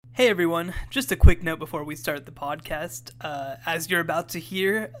Hey everyone, just a quick note before we start the podcast. As you're about to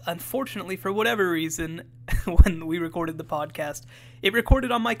hear, unfortunately for whatever reason, when we recorded the podcast, it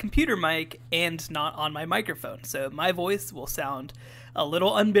recorded on my computer mic and not on my microphone. So my voice will sound a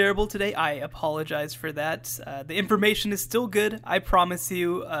little unbearable today. I apologize for that. The information is still good, I promise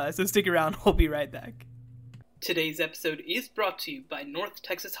you, so stick around, we'll be right back. Today's episode is brought to you by North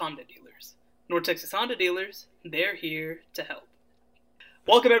Texas Honda Dealers. North Texas Honda Dealers, they're here to help.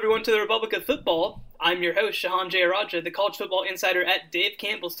 Welcome everyone to the Republic of Football. I'm your host, Shahan Jayaraja, the college football insider at Dave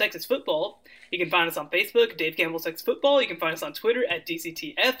Campbell's Texas Football. You can find us on Facebook, Dave Campbell's Texas Football. You can find us on Twitter at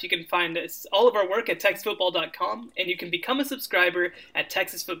DCTF. You can find us all of our work at TexasFootball.com, and you can become a subscriber at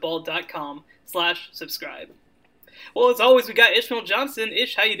TexasFootball.com/subscribe. Well, as always, we got Ishmael Johnson.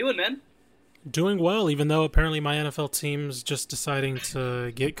 Ish, how you doing, man? Doing well, even though apparently my NFL team's just deciding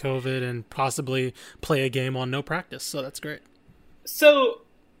to get COVID and possibly play a game on no practice, so that's great. So,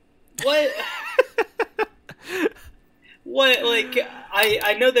 what,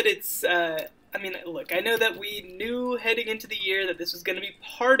 I know that it's, look, I know that we knew heading into the year that this was going to be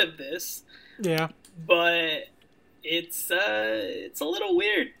part of this. Yeah. But it's a little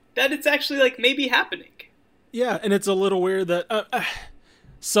weird that it's actually, maybe happening. Yeah, and it's a little weird that,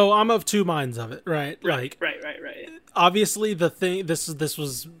 so I'm of two minds of it, right? Right. Obviously, this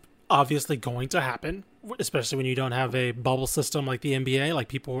was obviously going to happen, especially when you don't have a bubble system like the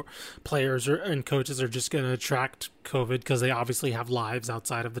NBA. Players and coaches are just going to attract COVID because they obviously have lives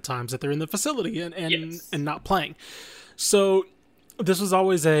outside of the times that they're in the facility and not playing. So this was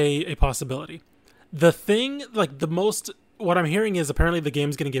always a possibility. The thing, what I'm hearing is apparently the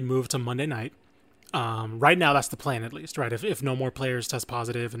game's going to get moved to Monday night. Right now, that's the plan, at least, right? If no more players test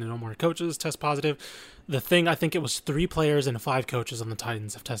positive and no more coaches test positive, the thing, I think it was 3 players and 5 coaches on the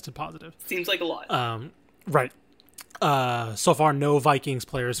Titans have tested positive. Seems like a lot. Right. So far, no Vikings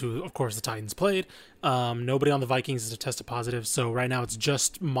players who, of course, the Titans played. Nobody on the Vikings has tested positive. So right now, it's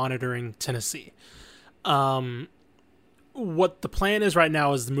just monitoring Tennessee. What the plan is right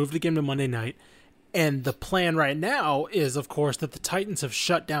now is to move the game to Monday night. And the plan right now is, of course, that the Titans have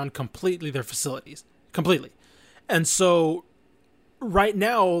shut down completely their facilities. Completely. And so, right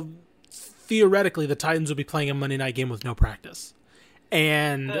now, theoretically, the Titans will be playing a Monday night game with no practice.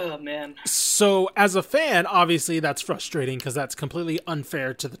 And oh, man. So, as a fan, obviously, that's frustrating because that's completely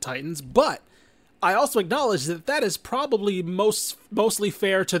unfair to the Titans. But I also acknowledge that that is probably mostly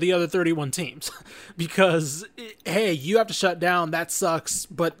fair to the other 31 teams because, hey, you have to shut down. That sucks,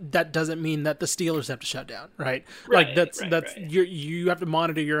 but that doesn't mean that the Steelers have to shut down, right? Right. You have to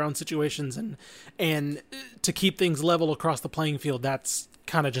monitor your own situations and to keep things level across the playing field. That's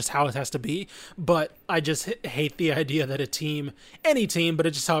kind of just how it has to be. But I just hate the idea that any team, but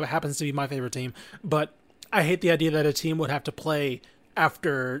it just how it happens to be my favorite team. But I hate the idea that a team would have to play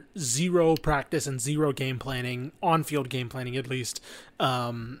after 0 practice and 0 game planning, on-field game planning at least.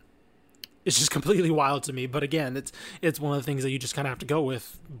 It's just completely wild to me. But again, it's one of the things that you just kind of have to go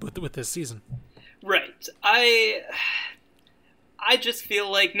with this season. Right. I just feel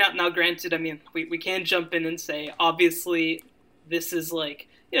like, now granted, I mean, we can jump in and say, obviously, this is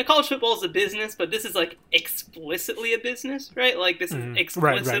college football is a business, but this is explicitly a business, right? This is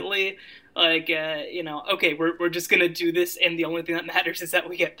explicitly okay, we're just going to do this. And the only thing that matters is that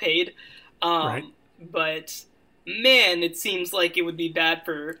we get paid. But man, it seems like it would be bad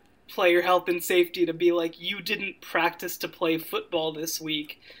for player health and safety to be you didn't practice to play football this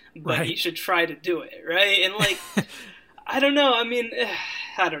week, but you should try to do it. Right. And I don't know. I mean,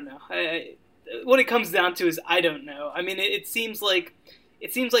 I don't know. What it comes down to is, I don't know. I mean, it seems like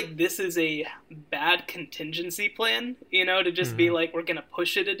this is a bad contingency plan, to just be we're going to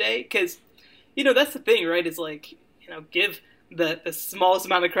push it a day. Because, that's the thing, right, is give the smallest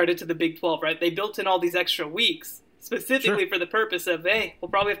amount of credit to the Big 12, right? They built in all these extra weeks specifically for the purpose of, hey, we'll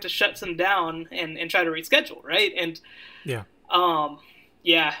probably have to shut some down and try to reschedule, right? And, I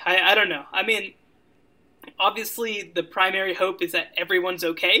don't know. I mean, obviously the primary hope is that everyone's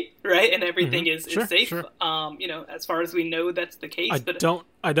okay, right? And everything is safe. Sure. As far as we know, that's the case.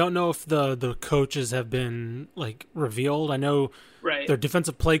 I don't know if the coaches have been revealed. I know their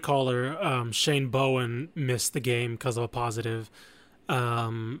defensive play caller, Shane Bowen, missed the game because of a positive,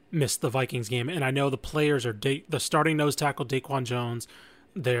 missed the Vikings game. And I know the players are the starting nose tackle, Daquan Jones,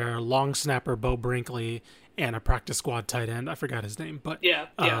 their long snapper, Bo Brinkley, and a practice squad tight end. I forgot his name, but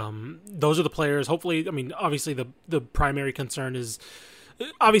those are the players. Hopefully, I mean, obviously the primary concern is,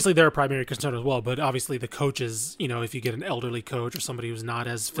 obviously they're a primary concern as well, but obviously the coaches, if you get an elderly coach or somebody who's not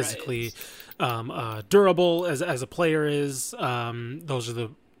as physically durable as a player is, those are the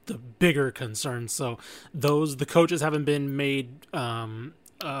bigger concerns. So the coaches haven't been made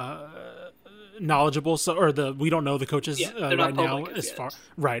knowledgeable. So, or we don't know the coaches Yeah, they're not right now public as as yet. far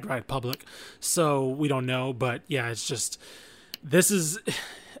right public. So we don't know, but yeah, it's just this is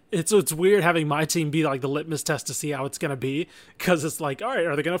it's weird having my team be like the litmus test to see how it's gonna be, because it's like, all right,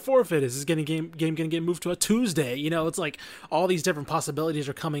 are they gonna forfeit? Is this game gonna get moved to a Tuesday? It's like all these different possibilities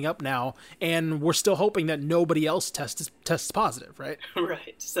are coming up now, and we're still hoping that nobody else tests positive, right?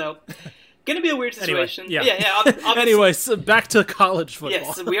 Right. So, gonna be a weird Anyway, situation. yeah. Yeah. Obviously, Anyways, back to college football.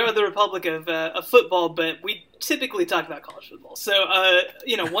 yes, we are the Republic of football, but we typically talk about college football. So,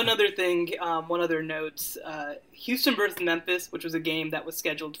 one other thing, one other note: Houston versus Memphis, which was a game that was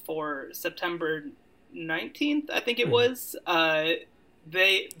scheduled for September 19th, I think it was.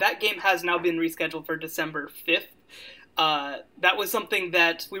 That game has now been rescheduled for December 5th. That was something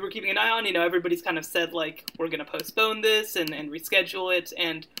that we were keeping an eye on. Everybody's kind of said, like, we're going to postpone this and reschedule it.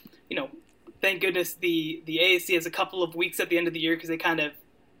 And, thank goodness the AAC has a couple of weeks at the end of the year, because they kind of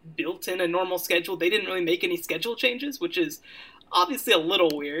built in a normal schedule. They didn't really make any schedule changes, which is obviously a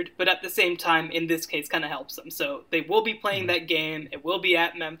little weird, but at the same time, in this case, kind of helps them. So they will be playing that game. It will be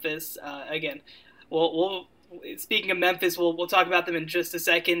at Memphis. Again, we'll speaking of Memphis, we'll talk about them in just a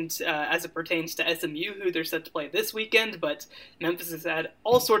second as it pertains to SMU, who they're set to play this weekend. But Memphis has had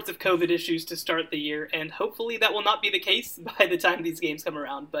all sorts of COVID issues to start the year, and hopefully that will not be the case by the time these games come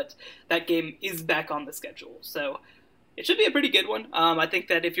around. But that game is back on the schedule, so it should be a pretty good one. I think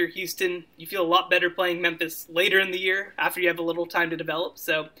that if you're Houston, you feel a lot better playing Memphis later in the year after you have a little time to develop.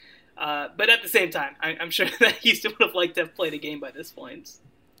 So, but at the same time, I'm sure that Houston would have liked to have played a game by this point.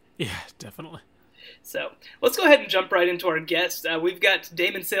 Yeah, definitely. So let's go ahead and jump right into our guest. We've got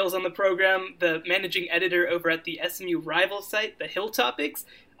Damon Sayles on the program, the managing editor over at the SMU rival site, The Hill Topics.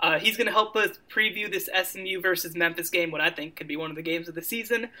 He's going to help us preview this SMU versus Memphis game, what I think could be one of the games of the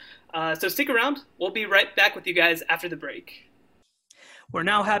season. So stick around. We'll be right back with you guys after the break. We're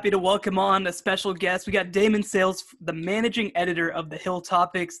now happy to welcome on a special guest. We got Damon Sayles, the managing editor of The Hill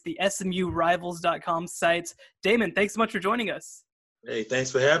Topics, the SMURivals.com site. Damon, thanks so much for joining us. Hey, thanks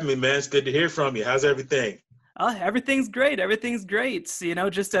for having me, man. It's good to hear from you. How's everything? Everything's great. Everything's great.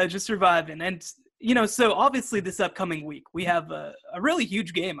 Just surviving. And, so obviously this upcoming week, we have a really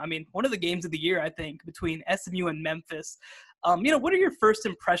huge game. I mean, one of the games of the year, I think, between SMU and Memphis. What are your first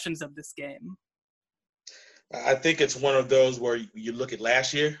impressions of this game? I think it's one of those where you look at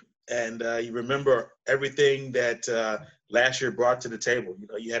last year and you remember everything that last year brought to the table.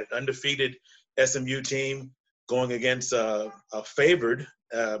 You had an undefeated SMU team going against a favored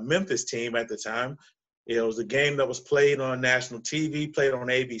Memphis team at the time. It was a game that was played on national TV, played on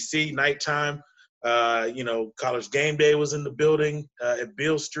ABC nighttime. College game day was in the building at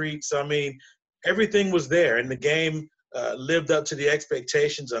Beale Street. So, I mean, everything was there. And the game lived up to the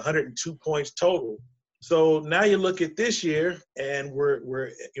expectations, 102 points total. So now you look at this year, and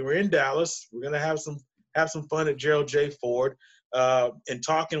we're in Dallas. We're going to have some fun at Gerald J. Ford. And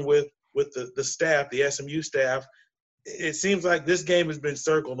talking with the staff, the SMU staff, it seems like this game has been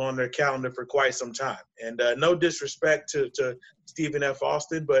circled on their calendar for quite some time. And no disrespect to Stephen F.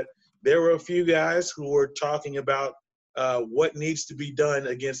 Austin, but there were a few guys who were talking about what needs to be done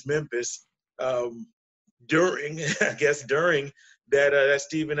against Memphis during that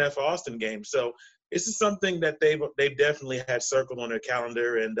Stephen F. Austin game. So this is something that they've definitely had circled on their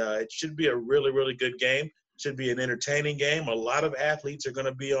calendar, and it should be a really, really good game. Should be an entertaining game. A lot of athletes are going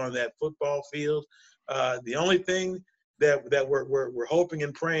to be on that football field. The only thing that we're hoping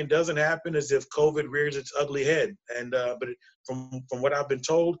and praying doesn't happen is if COVID rears its ugly head. And but from what I've been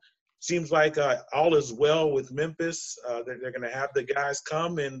told, seems like all is well with Memphis. They're going to have the guys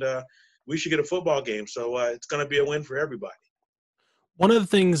come, and we should get a football game. So it's going to be a win for everybody. One of the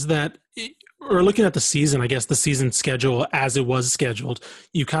things that, or looking at the season, I guess the season schedule as it was scheduled,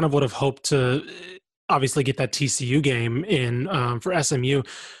 you kind of would have hoped to obviously get that TCU game in for SMU.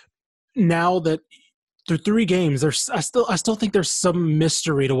 Now that through 3 games, I still think there's some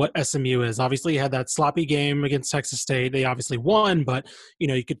mystery to what SMU is. Obviously, you had that sloppy game against Texas State. They obviously won, but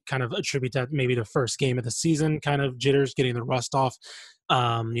you could kind of attribute that maybe the first game of the season, kind of jitters, getting the rust off,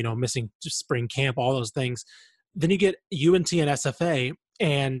 missing spring camp, all those things. Then you get UNT and SFA,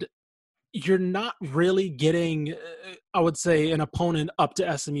 and you're not really getting, I would say, an opponent up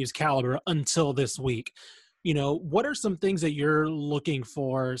to SMU's caliber until this week. What are some things that you're looking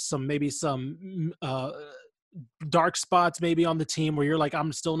for? Some dark spots maybe on the team where you're like,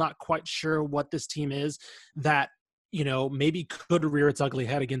 I'm still not quite sure what this team is, that, maybe could rear its ugly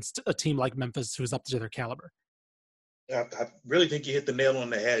head against a team like Memphis who's up to their caliber. I really think you hit the nail on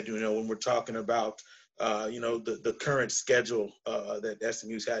the head, when we're talking about, the current schedule that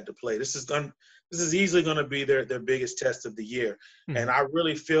SMU's had to play. This is this is easily going to be their biggest test of the year. Mm-hmm. And I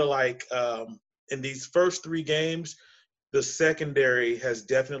really feel like in these first 3 games, the secondary has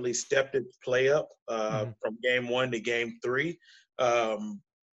definitely stepped its play up from game 1 to game 3.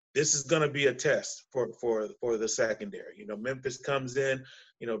 This is going to be a test for the secondary. You know, Memphis comes in,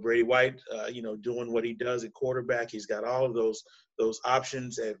 you know, Brady White, doing what he does at quarterback. He's got all of those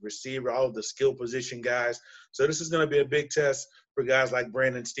options at receiver, all of the skill position guys. So this is going to be a big test for guys like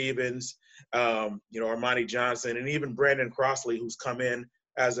Brandon Stevens, Armani Johnson, and even Brandon Crossley, who's come in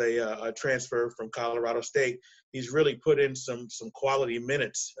as a transfer from Colorado State. He's really put in some quality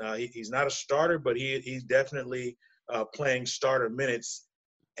minutes. He's not a starter, but he's definitely playing starter minutes.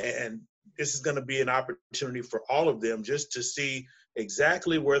 And this is going to be an opportunity for all of them just to see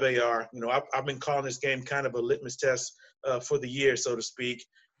exactly where they are. You know, I've been calling this game kind of a litmus test for the year, so to speak.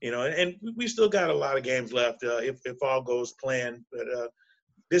 You know, and we still got a lot of games left if all goes planned. But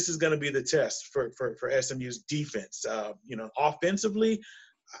this is going to be the test for SMU's defense. Offensively,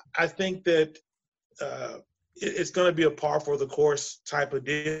 I think that it's going to be a par for the course type of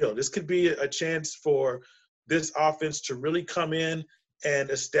deal. This could be a chance for this offense to really come in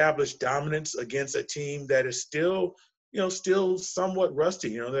and establish dominance against a team that is still somewhat rusty.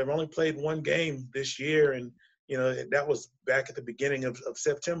 You know, they've only played 1 game this year, and that was back at the beginning of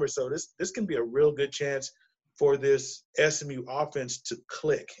September. So this can be a real good chance for this SMU offense to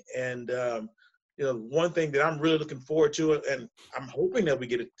click. And one thing that I'm really looking forward to, and I'm hoping that we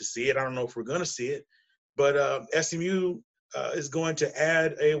get to see it. I don't know if we're going to see it, but SMU is going to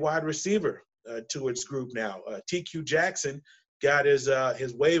add a wide receiver to its group now. TQ Jackson got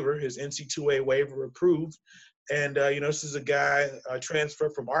his waiver, his NC2A waiver approved. And, this is a guy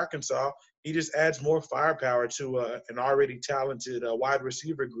transferred from Arkansas. He just adds more firepower to an already talented wide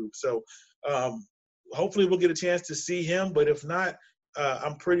receiver group. So hopefully we'll get a chance to see him. But if not,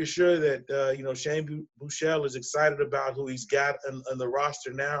 I'm pretty sure that, Shane Buechele is excited about who he's got on the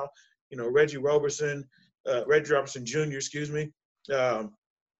roster now. You know, Reggie Robertson Jr.,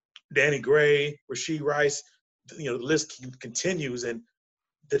 Danny Gray, Rashee Rice. The list continues, and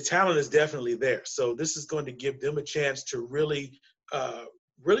the talent is definitely there. So this is going to give them a chance to really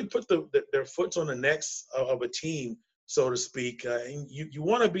put their foot on the necks of a team, so to speak. And you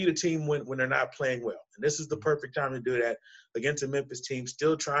want to beat a team when they're not playing well. And this is the perfect time to do that against a Memphis team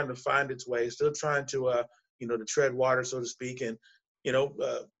still trying to find its way, still trying to to tread water, so to speak. And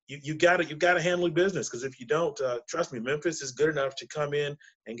you got to handle business, because if you don't, trust me, Memphis is good enough to come in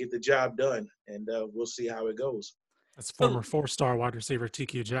and get the job done, and we'll see how it goes. That's former 4-star wide receiver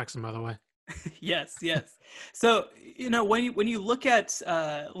TQ Jackson, by the way. Yes. So when you look at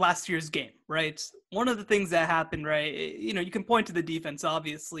last year's game, right? One of the things that happened, right? You can point to the defense,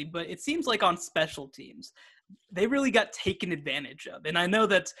 obviously, but it seems like on special teams, they really got taken advantage of. And I know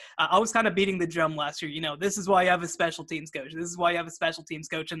that I was kind of beating the drum last year. This is why you have a special teams coach. This is why you have a special teams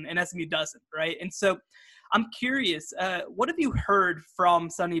coach, and SMU doesn't, right? And so I'm curious, what have you heard from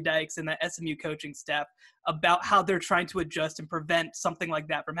Sonny Dykes and the SMU coaching staff about how they're trying to adjust and prevent something like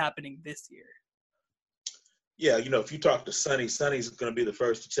that from happening this year? Yeah, if you talk to Sonny's going to be the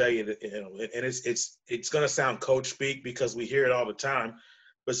first to tell you that, and it's going to sound coach speak because we hear it all the time.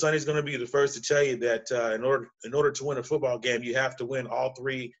 But Sonny's going to be the first to tell you that in order to win a football game, you have to win all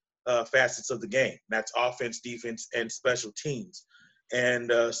 3 facets of the game. That's offense, defense, and special teams.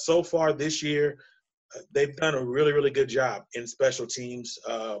 And so far this year, they've done a really, really good job in special teams.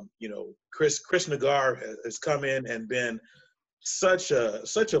 Chris Nagar has come in and been such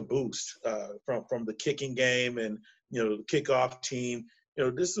a boost from the kicking game and the kickoff team.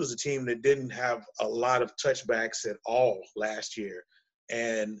 This was a team that didn't have a lot of touchbacks at all last year.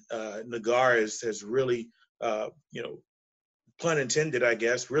 And Nagar has really, pun intended, I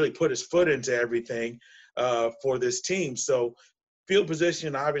guess, really put his foot into everything for this team. So field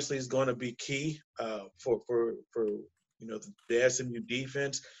position obviously is going to be key for the SMU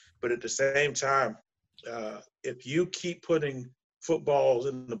defense. But at the same time, if you keep putting footballs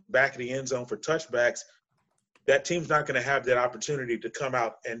in the back of the end zone for touchbacks, that team's not going to have that opportunity to come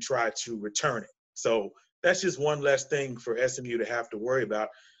out and try to return it. So that's just one less thing for SMU to have to worry about.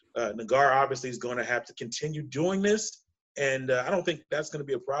 Nagar obviously is going to have to continue doing this, and I don't think that's going to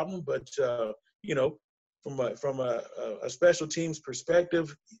be a problem. But from a special teams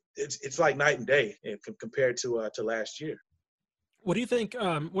perspective, it's like night and day compared to last year. What do you think?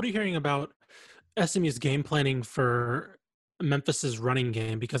 What are you hearing about SMU's game planning for Memphis's running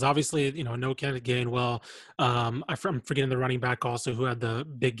game? Because obviously, no Kenneth Gainwell. I'm forgetting the running back also who had the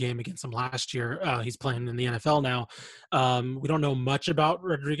big game against him last year. He's playing in the NFL now. We don't know much about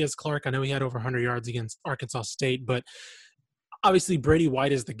Rodriguez Clark. I know he had over 100 yards against Arkansas State, but obviously Brady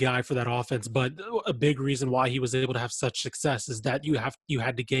White is the guy for that offense, but a big reason why he was able to have such success is that you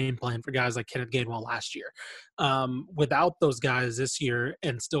had to game plan for guys like Kenneth Gainwell last year. Without those guys this year,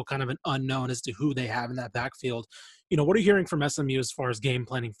 and still kind of an unknown as to who they have in that backfield, what are you hearing from SMU as far as game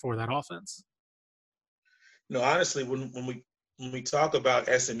planning for that offense? Honestly, when we talk about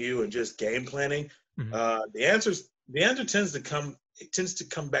SMU and just game planning, Mm-hmm. the answer tends to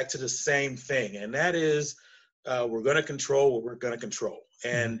come back to the same thing, and that is we're going to control what we're going to control.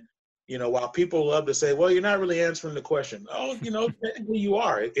 Mm-hmm. And while people love to say, "Well, you're not really answering the question," technically you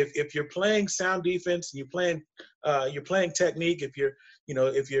are. If you're playing sound defense, you're playing technique. If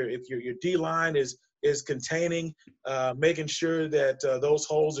your D line is containing, making sure that those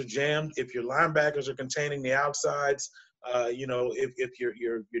holes are jammed. If your linebackers are containing the outsides, if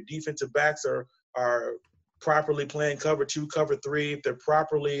your defensive backs are properly playing cover 2, cover 3, if they're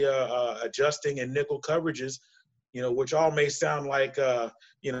properly adjusting in nickel coverages, which all may sound like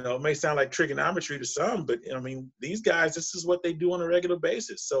it may sound like trigonometry to some, but I mean, these guys, this is what they do on a regular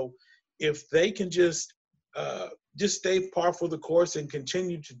basis. So if they can just stay par for the course and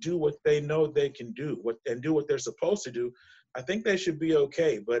continue to do what they know they can do, do what they're supposed to do, I think they should be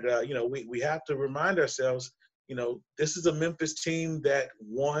okay. But we have to remind ourselves, this is a Memphis team that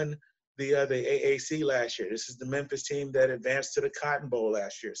won the AAC last year. This is the Memphis team that advanced to the Cotton Bowl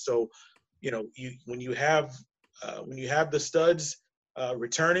last year. So, when you have the studs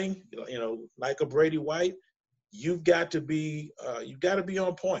returning, like a Brady White, you've got to be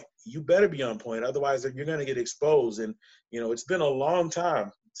on point. You better be on point, otherwise you're going to get exposed. And it's been a long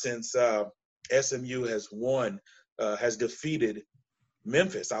time since SMU has defeated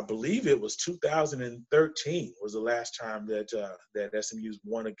Memphis. I believe it was 2013 was the last time that SMU's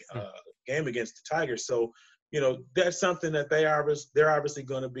won a game against the Tigers. So that's something that they're obviously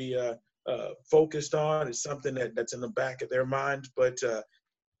going to be focused on. It's something that's in the back of their minds. But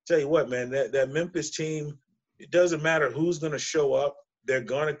tell you what, man, that Memphis team, it doesn't matter who's going to show up. They're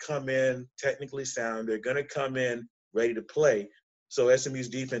going to come in technically sound. They're going to come in ready to play. So SMU's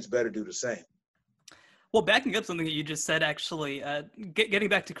defense better do the same. Well, backing up something that you just said, actually, getting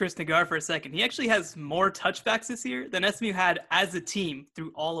back to Chris Nagar for a second, he actually has more touchbacks this year than SMU had as a team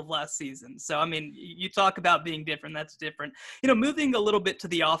through all of last season. So, I mean, you talk about being different. That's different. Moving a little bit to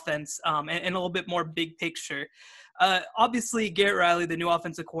the offense and a little bit more big picture. Obviously, Garrett Riley, the new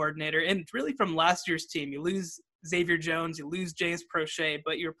offensive coordinator, and really from last year's team, you lose Xavier Jones, you lose James Prochet,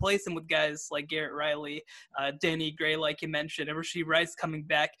 but you replace him with guys like Garrett Riley, Danny Gray, like you mentioned, and Rashee Rice coming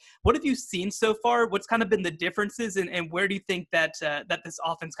back. What have you seen so far? What's kind of been the differences, and where do you think that this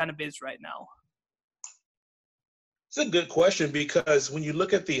offense kind of is right now? It's a good question, because when you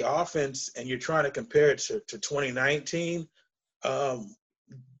look at the offense and you're trying to compare it to 2019,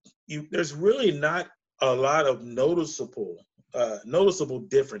 there's really not a lot of noticeable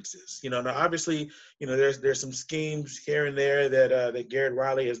differences. Now obviously, there's some schemes here and there that Garrett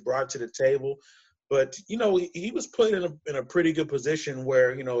Riley has brought to the table, but he was put in a pretty good position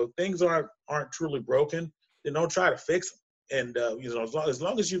where if things aren't truly broken, then don't try to fix them. And as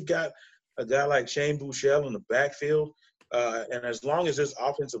long as you've got a guy like Shane Buechele in the backfield, and as long as his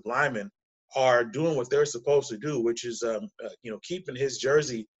offensive linemen are doing what they're supposed to do, which is keeping his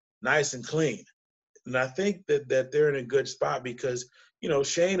jersey nice and clean. And I think that they're in a good spot, because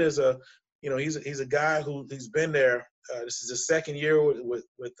Shane is he's a guy who's been there. This is his second year with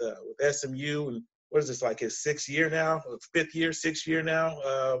SMU, and what is this, like his sixth year now, sixth year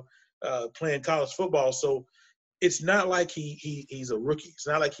now, playing college football. So it's not like he's a rookie. It's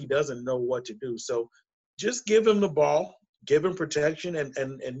not like he doesn't know what to do. So just give him the ball, give him protection,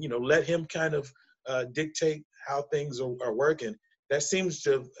 and let him kind of dictate how things are working. That seems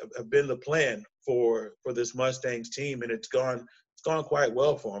to have been the plan for this Mustangs team, and it's gone quite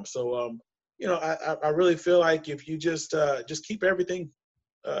well for them. So I really feel like if you just keep everything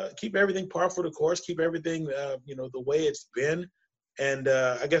par for the course, keep everything the way it's been, and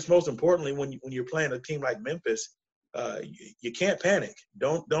I guess most importantly, when you're playing a team like Memphis, you can't panic.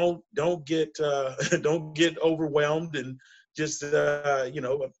 Don't get don't get overwhelmed, and just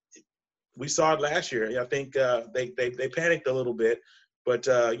we saw it last year. I think they panicked a little bit, but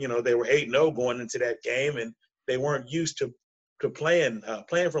they were 8-0 going into that game, and they weren't used to playing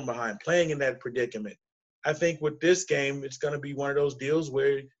from behind, playing in that predicament. I think with this game, it's going to be one of those deals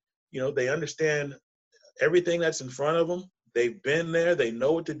where they understand everything that's in front of them. They've been there, they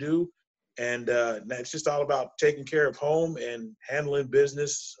know what to do, and it's just all about taking care of home and handling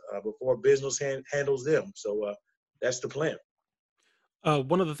business before business handles them. So that's the plan.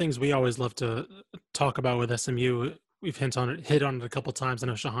 One of the things we always love to talk about with SMU, we've hit on it a couple times. I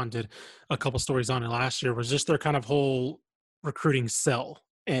know Shahan did a couple stories on it last year, was just their kind of whole recruiting cell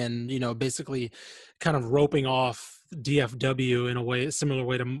and, basically kind of roping off DFW in a way, a similar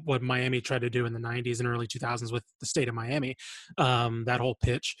way to what Miami tried to do in the 90s and early 2000s with the state of Miami, that whole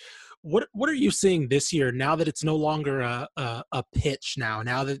pitch. What are you seeing this year now that it's no longer a pitch now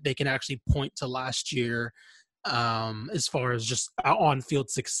that they can actually point to last year, as far as just on-field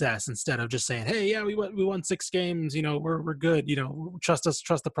success instead of just saying, hey, yeah, we won 6 games, we're good, trust us,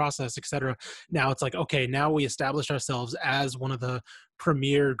 trust the process, etc. Now it's like, okay, now we establish ourselves as one of the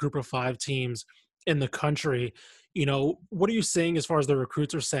premier group of 5 teams in the country. What are you seeing as far as the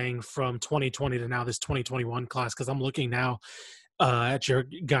recruits are saying from 2020 to now this 2021 class? Because I'm looking now at your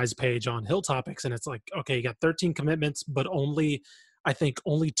guys' page on Hill Topics, and it's like, okay, you got 13 commitments, but I think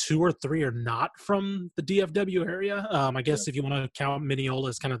only 2 or 3 are not from the DFW area. I guess if you want to count Mineola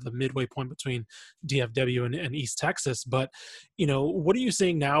as kind of the midway point between DFW and East Texas. But, what are you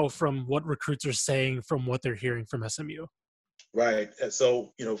seeing now from what recruits are saying from what they're hearing from SMU? Right.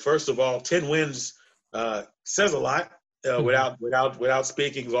 So, first of all, 10 wins says a lot without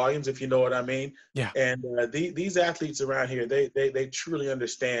speaking volumes, if you know what I mean. Yeah. And these athletes around here, they truly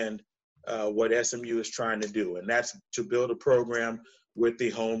understand what SMU is trying to do, and that's to build a program with the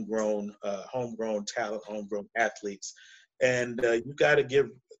homegrown talent, homegrown athletes. And you got to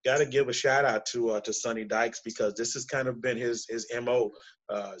give a shout out to Sonny Dykes, because this has kind of been his MO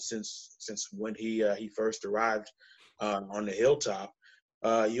since when he first arrived on the hilltop.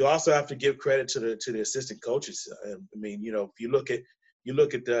 You also have to give credit to the assistant coaches. I mean, if you look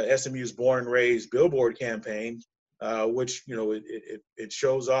at the SMU's Born and Raised Billboard campaign, which it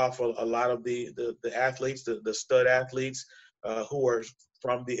shows off a lot of the athletes, the stud athletes who are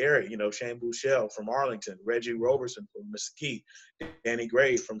from the area. Shane Buechele from Arlington, Reggie Roberson from Mesquite, Danny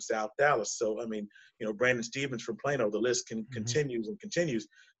Gray from South Dallas. So I mean, Brandon Stevens from Plano. The list continues and continues.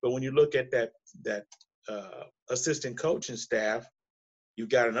 But when you look at that assistant coaching staff, you've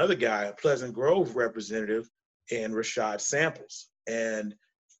got another guy, a Pleasant Grove representative, and Rashad Samples. And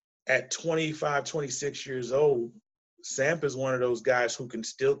at 25, 26 years old, Samp is one of those guys who can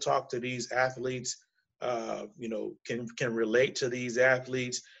still talk to these athletes, can relate to these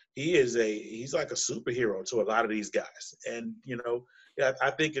athletes. He's like a superhero to a lot of these guys. And,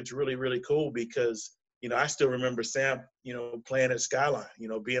 I think it's really, really cool because, I still remember Samp, playing at Skyline,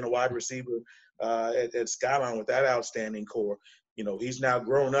 being a wide receiver at Skyline with that outstanding core. He's now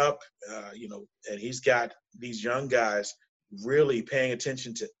grown up, and he's got these young guys really paying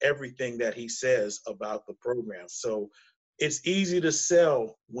attention to everything that he says about the program. So it's easy to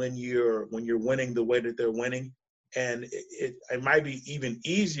sell when you're winning the way that they're winning. And it might be even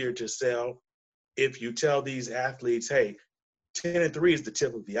easier to sell if you tell these athletes, hey, 10-3 is the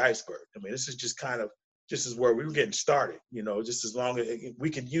tip of the iceberg. I mean, this is where we were getting started, just as long as we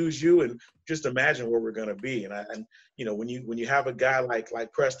can use you and just imagine where we're going to be. And when you have a guy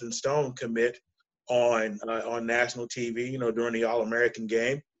like Preston Stone commit on national TV, during the All-American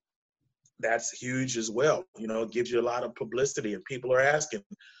game, that's huge as well. It gives you a lot of publicity, and people are asking,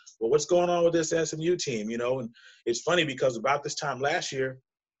 well, what's going on with this SMU team? And it's funny because about this time last year,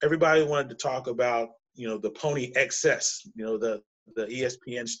 everybody wanted to talk about, the Pony excess, the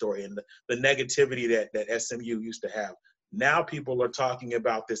ESPN story and the negativity that SMU used to have. Now people are talking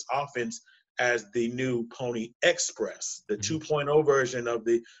about this offense as the new Pony Express, the 2.0 version of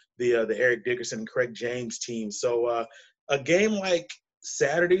the Eric Dickerson and Craig James team. So a game like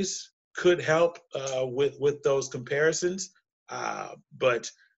Saturdays could help with those comparisons. But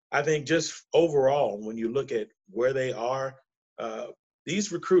I think just overall, when you look at where they are,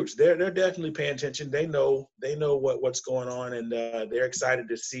 these recruits, they're definitely paying attention. They know what's going on, and they're excited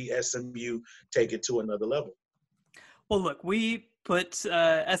to see SMU take it to another level. Well, look, we put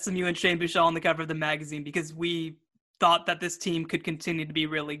SMU and Shane Buechele on the cover of the magazine because we thought that this team could continue to be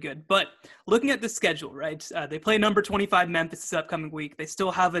really good. But looking at the schedule, right, they play number 25 Memphis this upcoming week. They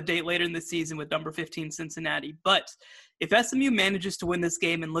still have a date later in the season with number 15 Cincinnati. But if SMU manages to win this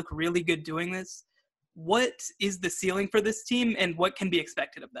game and look really good doing this, what is the ceiling for this team and what can be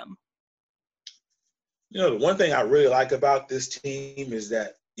expected of them? The one thing I really like about this team is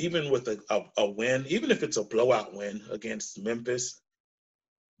that even with a win, even if it's a blowout win against Memphis,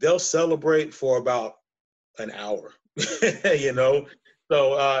 they'll celebrate for about an hour,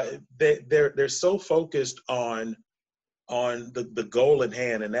 So they're so focused on the goal at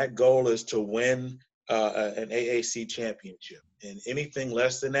hand, and that goal is to win an AAC championship. And anything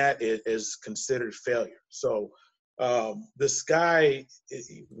less than that is considered failure. So the sky,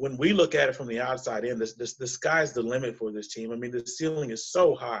 when we look at it from the outside in, the sky's the limit for this team. I mean, the ceiling is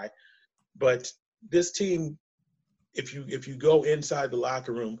so high, but this team, if you go inside the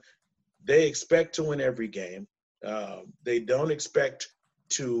locker room, they expect to win every game. They don't expect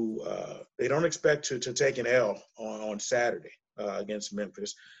to take an L on Saturday against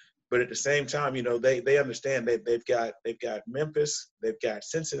Memphis. But at the same time, they understand that they've got Memphis, they've got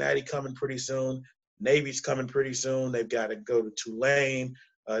Cincinnati coming pretty soon, Navy's coming pretty soon. They've got to go to Tulane,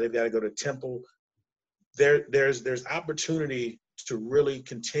 they've got to go to Temple. There's opportunity to really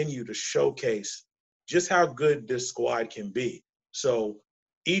continue to showcase just how good this squad can be. So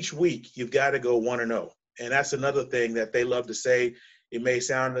each week you've got to go 1-0, and that's another thing that they love to say. It may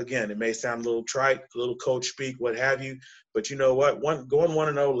sound a little trite, a little coach speak, what have you. But you know what? Going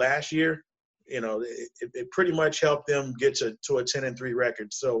 1-0 last year, it pretty much helped them get to a 10-3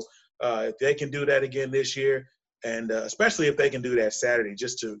 record. So if they can do that again this year, and especially if they can do that Saturday,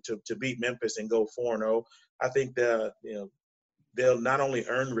 just to beat Memphis and go 4-0, I think they'll not only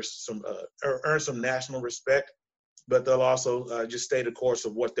earn some national respect, but they'll also just stay the course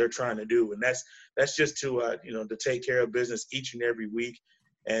of what they're trying to do. And that's just to take care of business each and every week,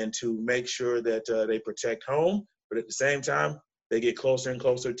 and to make sure that they protect home, but at the same time, they get closer and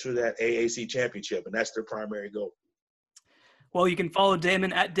closer to that AAC championship, and that's their primary goal. Well, you can follow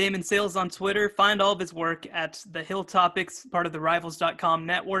Damon at Damon Sayles on Twitter. Find all of his work at The Hill Topics, part of the Rivals.com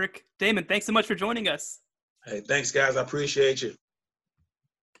network. Damon, thanks so much for joining us. Hey, thanks, guys. I appreciate you.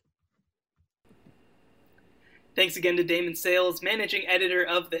 Thanks again to Damon Sayles, managing editor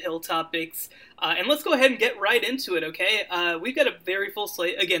of The Hill Topics. And let's go ahead and get right into it, okay? We've got a very full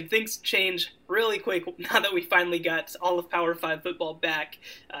slate. Again, things change really quick now that we finally got all of Power 5 football back.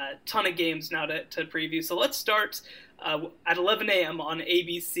 Ton of games now to preview. So let's start at 11 a.m. on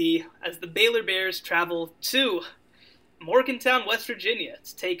ABC as the Baylor Bears travel to Morgantown, West Virginia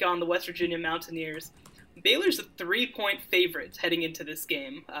to take on the West Virginia Mountaineers. Baylor's a 3-point favorite heading into this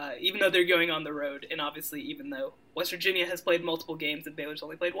game, even though they're going on the road, and obviously even though West Virginia has played multiple games and Baylor's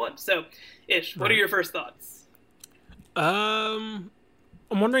only played one. So, Ish, what are your first thoughts? I'm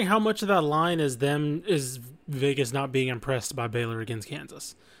wondering how much of that line is Vegas not being impressed by Baylor against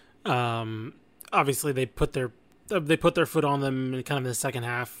Kansas. Obviously, they put their foot on them kind of in the second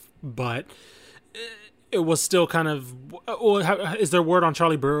half, but it was still kind of. Is there word on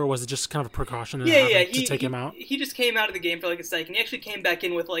Charlie Brewer, or was it just kind of a precaution to take him out? He just came out of the game for like a second. He actually came back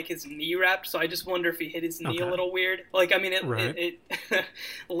in with like his knee wrapped, so I just wonder if he hit his knee a little weird. Like, I mean,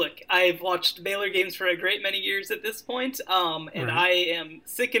 look, I've watched Baylor games for a great many years at this point, and I am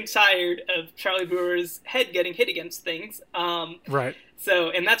sick and tired of Charlie Brewer's head getting hit against things. Right. So,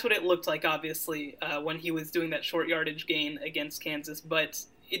 and that's what it looked like, obviously, when he was doing that short yardage gain against Kansas, but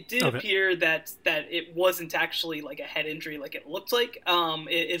it did appear that it wasn't actually like a head injury like it looked like.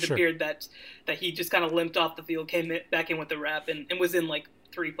 It appeared that he just kind of limped off the field, came back in with the wrap, and was in like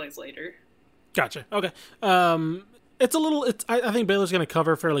 3 plays later. Gotcha. Okay. It's a little. I think Baylor's going to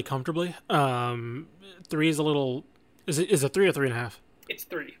cover fairly comfortably. 3 is a little. Is it 3 or 3.5? It's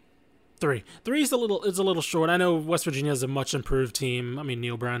 3. 3 is a little short. I know West Virginia is a much improved team. I mean,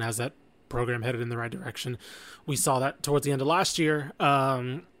 Neil Brown has that program headed in the right direction. We saw that towards the end of last year.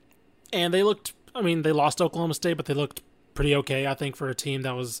 And they looked, they lost Oklahoma State, but they looked pretty okay, I think, for a team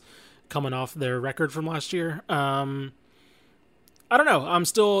that was coming off their record from last year. I don't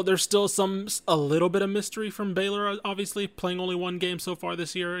know. There's still a little bit of mystery from Baylor, obviously, playing only 1 game so far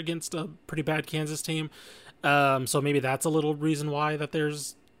this year against a pretty bad Kansas team. So maybe that's a little reason why that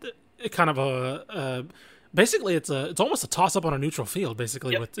there's kind of basically, it's almost a toss-up on a neutral field,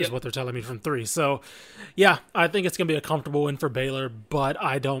 basically, is what they're telling me from 3. So, yeah, I think it's going to be a comfortable win for Baylor, but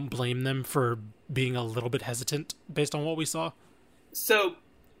I don't blame them for being a little bit hesitant based on what we saw. So,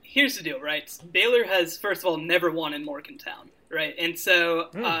 here's the deal, right? Baylor has, first of all, never won in Morgantown, right? And so,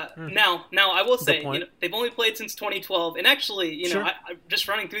 now I will say, they've only played since 2012, and actually, I just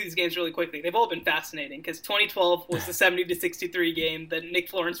running through these games really quickly, they've all been fascinating, because 2012 was the 70-63 game, the Nick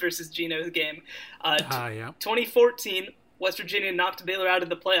Florence versus Geno's game. 2014, West Virginia knocked Baylor out of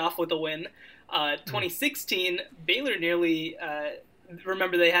the playoff with a win. 2016, Baylor nearly,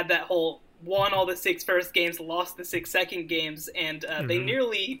 remember they had that whole won all the 6 first games, lost the 6 second games, and they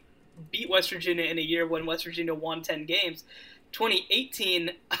nearly beat West Virginia in a year when West Virginia won 10 games.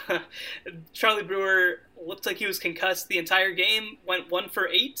 2018, Charlie Brewer looked like he was concussed the entire game, went 1 for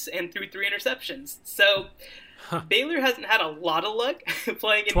 8 and threw 3 interceptions. So Baylor hasn't had a lot of luck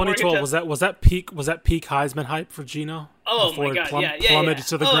playing in 2012. Morgantown. Was that peak Heisman hype for Geno? Oh before my God! it plummeted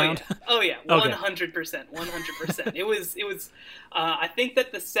to the ground? Yeah. Oh yeah, 100%, 100%. It was. I think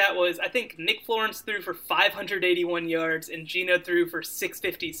that the stat was. I think Nick Florence threw for 581 yards and Gino threw for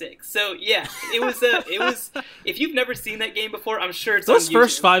 656. So yeah, it was. It was. If you've never seen that game before, I'm sure it's those on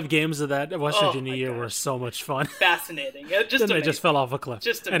first YouTube. 5 games of that West Virginia year were so much fun. Fascinating. Then they just fell off a cliff.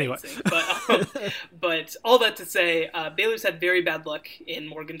 Just amazing. Anyway. But all that to say, Baylor's had very bad luck in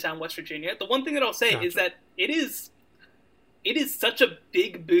Morgantown, West Virginia. The one thing that I'll say is that it is such a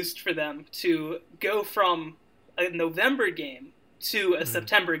big boost for them to go from a November game to a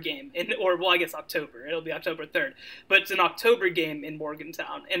September game, I guess October. It'll be October 3rd, but it's an October game in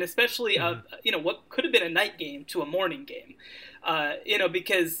Morgantown, and especially what could have been a night game to a morning game,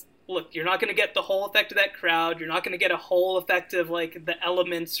 because. Look, you're not going to get the whole effect of that crowd. You're not going to get a whole effect of, like, the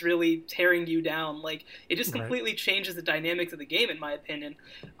elements really tearing you down. Like, it just completely changes the dynamics of the game, in my opinion.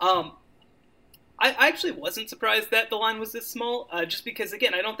 I actually wasn't surprised that the line was this small, just because,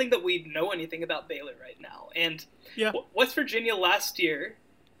 again, I don't think that we know anything about Baylor right now. And West Virginia last year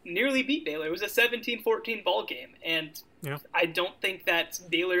nearly beat Baylor. It was a 17-14 ball game. And I don't think that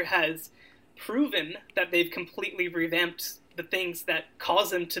Baylor has proven that they've completely revamped the things that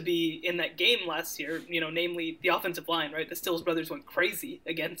caused them to be in that game last year, namely the offensive line, right? The Stills brothers went crazy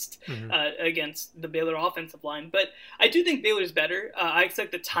against the Baylor offensive line. But I do think Baylor's better. I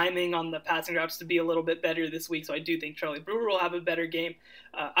expect the timing on the passing routes to be a little bit better this week, so I do think Charlie Brewer will have a better game.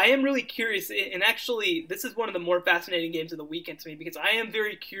 I am really curious, and actually this is one of the more fascinating games of the weekend to me, because I am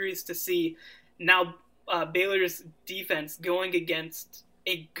very curious to see now Baylor's defense going against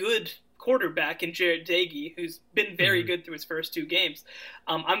a good quarterback in Jarrett Dagey, who's been very good through his first 2 games.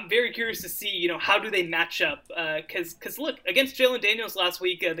 I'm very curious to see, how do they match up? Because look, against Jalen Daniels last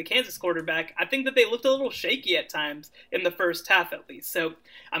week, the Kansas quarterback, I think that they looked a little shaky at times in the first half, at least. So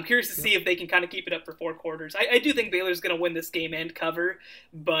I'm curious to see if they can kind of keep it up for 4 quarters. I do think Baylor's going to win this game and cover,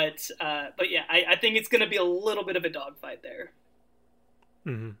 but yeah, I think it's going to be a little bit of a dogfight there.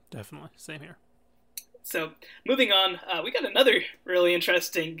 Definitely, same here. So, moving on, we got another really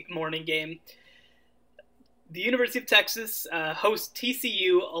interesting morning game. The University of Texas hosts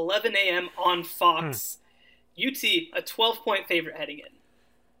TCU, 11 a.m. on Fox. UT, a 12-point favorite heading in.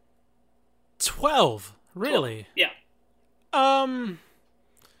 12? Really? 12.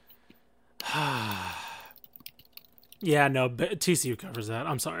 Yeah. Yeah, no, TCU covers that.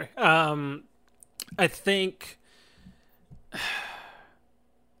 I'm sorry. I think...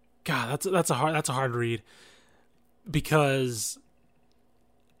 God, that's a hard read, because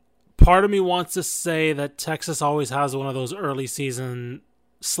part of me wants to say that Texas always has one of those early season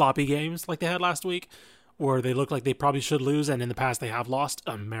sloppy games like they had last week, where they look like they probably should lose, and in the past they have lost.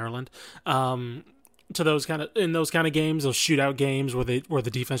 Maryland, to those kind of games, those shootout games where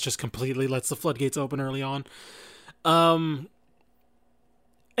the defense just completely lets the floodgates open early on. And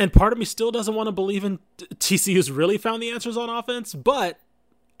part of me still doesn't want to believe in TCU's really found the answers on offense, but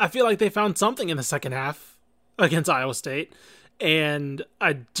I feel like they found something in the second half against Iowa State. And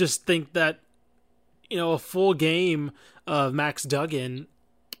I just think that, a full game of Max Duggan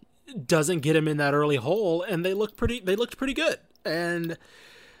doesn't get him in that early hole, and they looked pretty good. And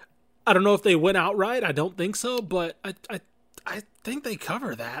I don't know if they went outright. I don't think so, but I think they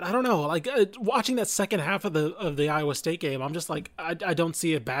cover that. I don't know. Like, watching that second half of the Iowa State game, I'm just like, I don't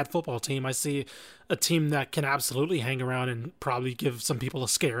see a bad football team. I see a team that can absolutely hang around and probably give some people a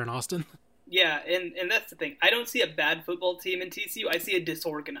scare in Austin. Yeah, and that's the thing. I don't see a bad football team in TCU. I see a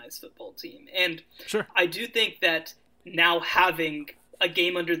disorganized football team. And sure, I do think that now having a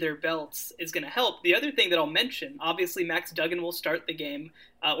game under their belts is going to help. The other thing that I'll mention, obviously Max Duggan will start the game,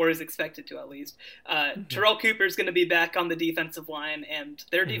 or is expected to at least. Terrell Cooper is going to be back on the defensive line, and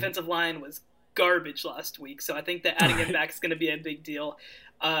their defensive line was garbage last week, so I think that adding him back is going to be a big deal.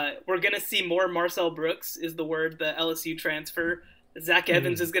 We're going to see more Marcel Brooks, is the word, the LSU transfer. Zach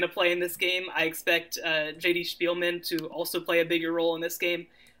Evans is going to play in this game. I expect J.D. Spielman to also play a bigger role in this game.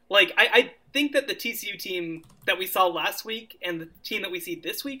 Like, I think that the TCU team that we saw last week and the team that we see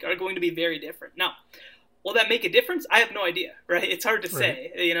this week are going to be very different. Now, will that make a difference? I have no idea, right? It's hard to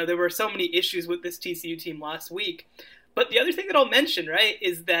say. There were so many issues with this TCU team last week. But the other thing that I'll mention, right,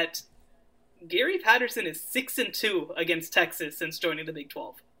 is that Gary Patterson is 6-2 against Texas since joining the Big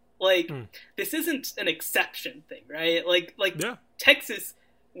 12. Like, this isn't an exception thing, right? Like Texas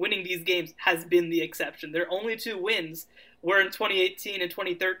winning these games has been the exception. Their only 2 wins were in 2018 and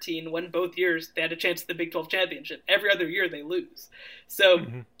 2013, when both years they had a chance at the Big 12 championship. Every other year they lose. So,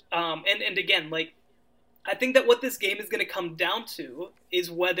 and again, like, I think that what this game is going to come down to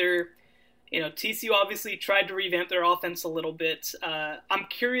is whether, TCU obviously tried to revamp their offense a little bit. I'm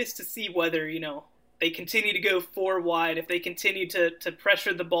curious to see whether, they continue to go 4 wide, if they continue to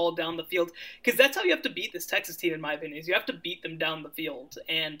pressure the ball down the field, because that's how you have to beat this Texas team, in my opinion, is you have to beat them down the field.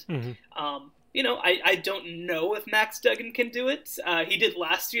 And, I don't know if Max Duggan can do it. He did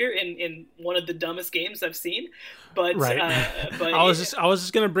last year in one of the dumbest games I've seen. But, right. But I was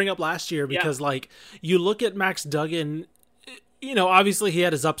just going to bring up last year because, you look at Max Duggan, obviously he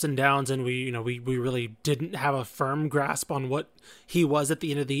had his ups and downs, and we really didn't have a firm grasp on what he was at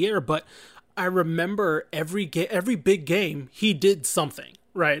the end of the year. But I remember every big game he did something,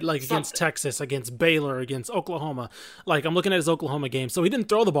 right? Like against Texas, against Baylor, against Oklahoma. Like I'm looking at his Oklahoma game. So he didn't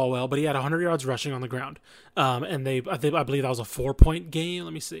throw the ball well, but he had 100 yards rushing on the ground. And I believe that was a 4-point game.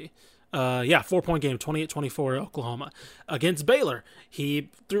 Let me see. 4-point game, 28-24 Oklahoma. Against Baylor, he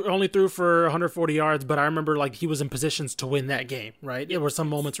only threw for 140 yards, but I remember he was in positions to win that game, right? There were some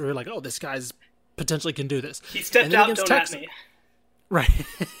moments where you're like, oh, this guy's potentially can do this. He stepped out, don't at me. Right.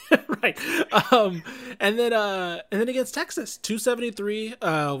 Right. And then against Texas, 273,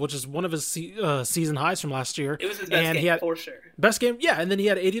 which is one of his season highs from last year. It was his best game for sure. Best game, yeah. And then he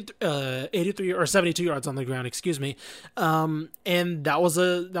had 83 or 72 yards on the ground, excuse me. And that was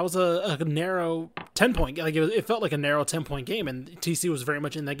a narrow 10-point. It felt like a narrow 10-point game, and TC was very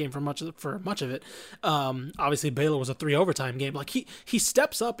much in that game for much of it. Obviously Baylor was a 3 overtime game. He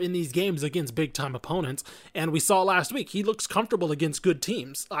steps up in these games against big time opponents, and we saw last week he looks comfortable against good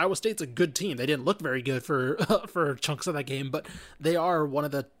teams. Iowa State's a good team. They didn't look very good for chunks of that game, but they are one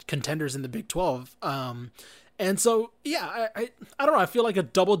of the contenders in the Big 12. And so, yeah, I don't know. I feel like a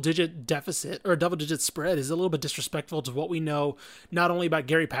double-digit deficit or a double-digit spread is a little bit disrespectful to what we know, not only about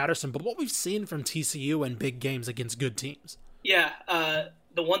Gary Patterson, but what we've seen from TCU in big games against good teams. Yeah,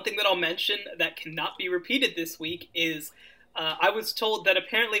 the one thing that I'll mention that cannot be repeated this week is I was told that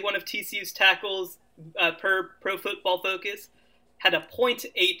apparently one of TCU's tackles per Pro Football Focus had a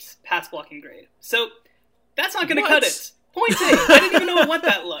 0.8 pass blocking grade. So that's not going to cut it. 0.8. I didn't even know it went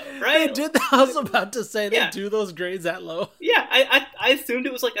that low, right? They did. I was about to say they do those grades that low. Yeah, I assumed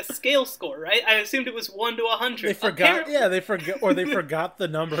it was like a scale score, right? I assumed it was 1 to 100. They forgot. Yeah, they forgot the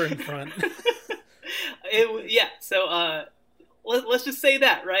number in front. So let's just say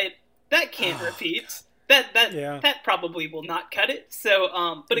that, right? That can't repeat. That probably will not cut it.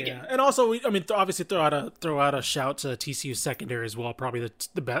 So, but again, and also, obviously throw out a shout to TCU secondary as well. Probably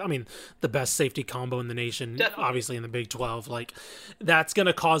the best. The best safety combo in the nation. Definitely. Obviously in the Big 12, that's going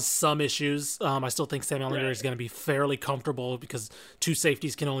to cause some issues. I still think Sam Ehlinger is going to be fairly comfortable because 2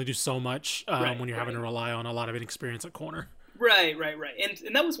 safeties can only do so much when you're having to rely on a lot of inexperience at corner. Right.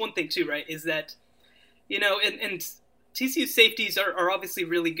 And that was one thing too, right? Is that and TCU safeties are obviously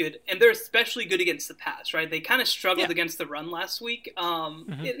really good, and they're especially good against the pass, right? They kind of struggled against the run last week.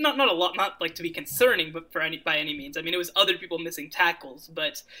 Not a lot, not to be concerning, but by any means. It was other people missing tackles,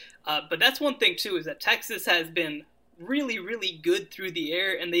 but that's one thing too, is that Texas has been really, really good through the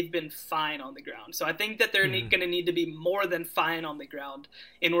air, and they've been fine on the ground. So I think that they're going to need to be more than fine on the ground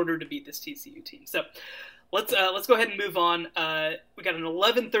in order to beat this TCU team. So let's go ahead and move on. We got an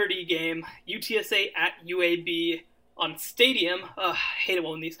 11:30 game, UTSA at UAB. On Stadium. I hate it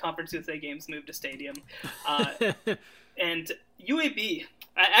when these Conference USA games move to Stadium. And UAB.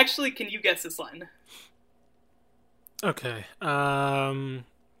 Actually, can you guess this line? Okay.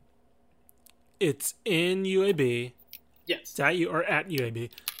 It's in UAB. Yes. At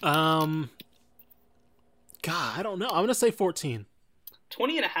UAB. God, I don't know. I'm going to say 14.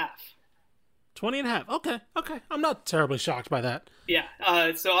 20.5. 20.5. Okay. I'm not terribly shocked by that. Yeah.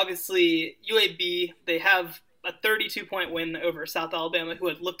 So obviously, UAB, they have a 32-point win over South Alabama, who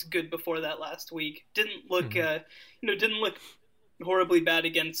had looked good before that last week. Didn't look horribly bad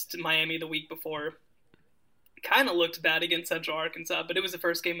against Miami the week before. Kind of looked bad against Central Arkansas, but it was the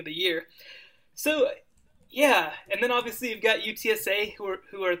first game of the year. So, yeah, and then obviously you've got UTSA, who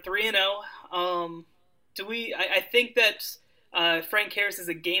are 3-0. I think that Frank Harris is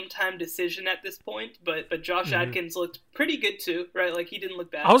a game-time decision at this point, but Josh Adkins looked pretty good too, right? He didn't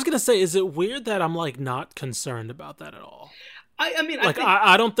look bad. I was going to say, is it weird that I'm, not concerned about that at all?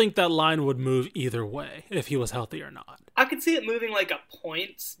 I don't think that line would move either way, if he was healthy or not. I could see it moving a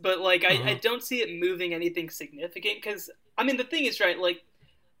point, but, I don't see it moving anything significant, because, the thing is, right,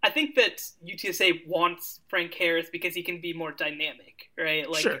 I think that UTSA wants Frank Harris because he can be more dynamic, right?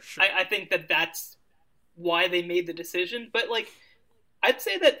 Sure. I think that that's why they made the decision, but I'd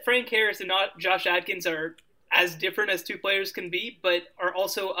say that Frank Harris and not Josh Adkins are as different as 2 players can be, but are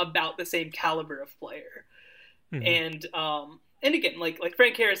also about the same caliber of player. And again,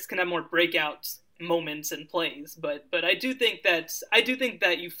 Frank Harris can have more breakout moments and plays, but I do think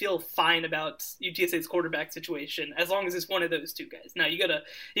that you feel fine about UTSA's quarterback situation as long as it's one of those two guys. Now you gotta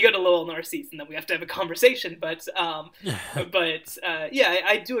low on Narcisse, and then we have to have a conversation. But yeah,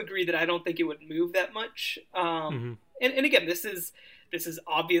 I do agree that I don't think it would move that much. And again, this is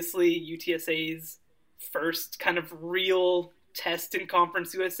obviously UTSA's first kind of real test in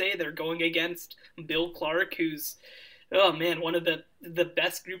Conference USA. They're going against Bill Clark, who's, oh man, one of the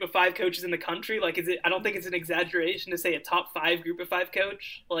best group of 5 coaches in the country. Like, I don't think it's an exaggeration to say a top 5 group of 5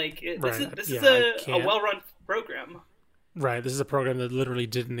 coach. Like, this is a well-run program. Right. This is a program that literally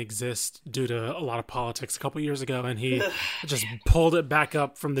didn't exist due to a lot of politics a couple years ago, and he just pulled it back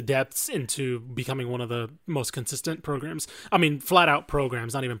up from the depths into becoming one of the most consistent programs. I mean, flat out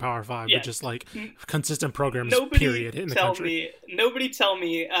programs, not even Power 5, but just like consistent programs, period, in the country. Nobody tell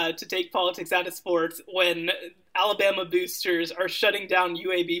me to take politics out of sports when Alabama boosters are shutting down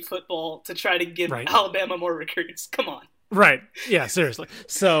UAB football to try to give Alabama more recruits. Come on. Right. Yeah, seriously.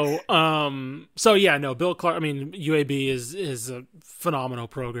 So yeah, no, Bill Clark, I mean, UAB is a phenomenal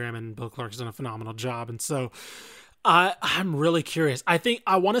program, and Bill Clark's done a phenomenal job. And so I'm really curious. I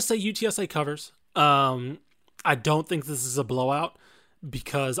want to say UTSA covers. I don't think this is a blowout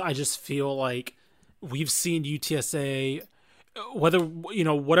because I just feel like we've seen UTSA,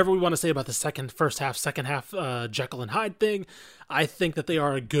 whatever we want to say about the first half, Jekyll and Hyde thing, I think that they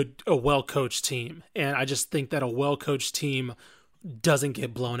are a well-coached team. And I just think that a well-coached team doesn't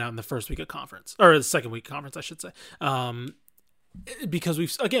get blown out in the first week of conference, or the second week of conference, I should say. Because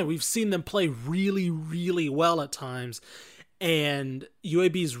we've seen them play really, really well at times, and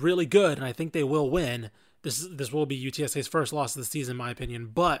UAB is really good, and I think they will win. This will be UTSA's first loss of the season, in my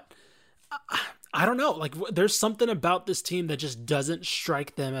opinion, but I don't know. Like, there's something about this team that just doesn't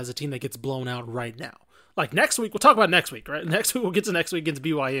strike them as a team that gets blown out right now. Like, next week, we'll talk about next week, right? Next week, we'll get to next week against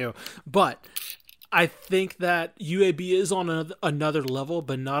BYU. But I think that UAB is on another level,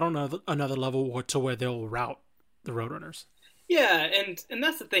 but not on another level to where they'll rout the Roadrunners. Yeah, and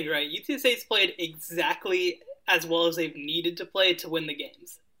that's the thing, right? UTSA's played exactly as well as they've needed to play to win the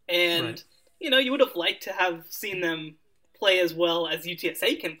games. And, you would have liked to have seen them play as well as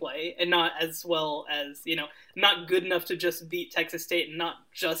UTSA can play, and not as well as, not good enough to just beat Texas State and not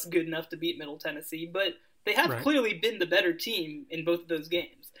just good enough to beat Middle Tennessee, but they have clearly been the better team in both of those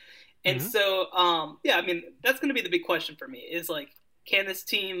games. And so, I mean, that's going to be the big question for me is, like, can this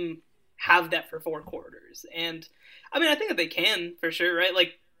team have that for 4 quarters? And, I mean, I think that they can, for sure, right?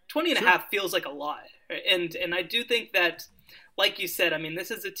 Like, 20 and a half feels like a lot. Right? And I do think that, like you said, I mean,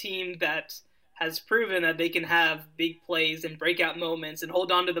 this is a team that has proven that they can have big plays and breakout moments and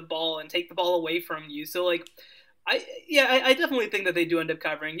hold on to the ball and take the ball away from you. So, like, I definitely think that they do end up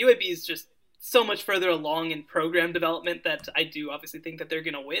covering. UAB is just so much further along in program development that I do obviously think that they're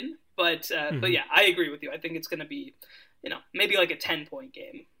going to win. But yeah, I agree with you. I think it's going to be, maybe like a 10-point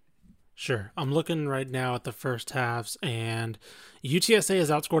game. Sure. I'm looking right now at the first halves, and UTSA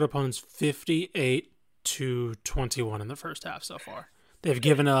has outscored opponents 58-21 in the first half so far. They've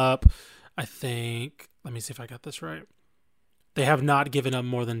given up, I think, let me see if I got this right. They have not given up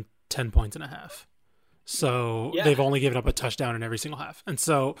more than 10 points and a half. So they've only given up a touchdown in every single half. And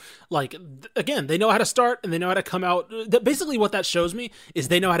so, like, again, they know how to start and they know how to come out. Basically what that shows me is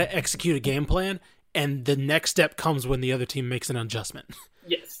they know how to execute a game plan, and the next step comes when the other team makes an adjustment.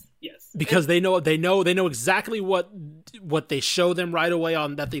 Yes. Because they know exactly what they show them right away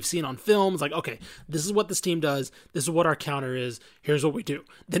on that they've seen on film. It's like, okay, this is what this team does. This is what our counter is. Here's what we do.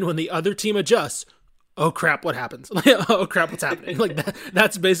 Then when the other team adjusts, oh crap, what happens? Oh crap, what's happening? Like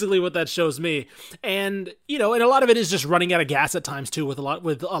that's basically what that shows me. And and a lot of it is just running out of gas at times too, with a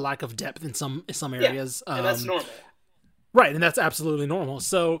lack of depth in some areas. And that's normal. Right, and that's absolutely normal.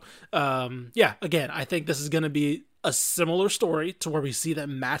 So, again, I think this is going to be a similar story to where we see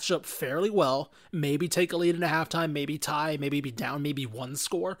them match up fairly well, maybe take a lead in a halftime, maybe tie, maybe be down, maybe 1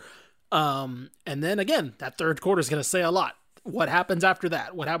 score. And then again, that third quarter is going to say a lot. What happens after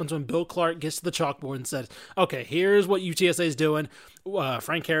that? What happens when Bill Clark gets to the chalkboard and says, okay, here's what UTSA is doing.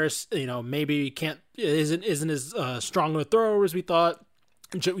 Frank Harris, maybe isn't as strong of a thrower as we thought.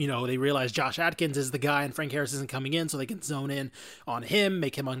 They realize Josh Adkins is the guy and Frank Harris isn't coming in, so they can zone in on him,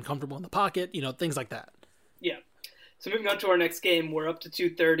 make him uncomfortable in the pocket, things like that. Yeah. So moving on to our next game, we're up to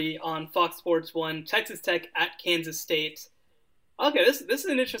 2:30 on Fox Sports 1, Texas Tech at Kansas State. Okay, this is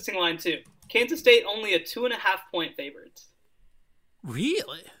an interesting line too. Kansas State only a 2.5-point favorite.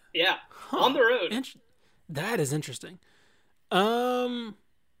 Really? Yeah, on the road. That is interesting. So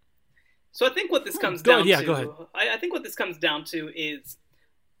I think what this comes down to... Yeah, go ahead. I think what this comes down to is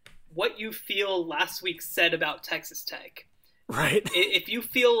what you feel last week said about Texas Tech. Right. If you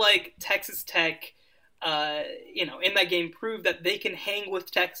feel like Texas Tech, in that game proved that they can hang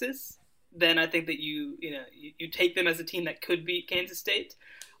with Texas, then I think that you take them as a team that could beat Kansas State.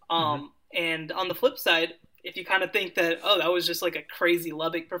 And on the flip side, if you kind of think that, oh, that was just like a crazy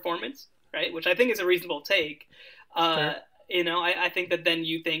Lubbock performance, right? Which I think is a reasonable take. I think that then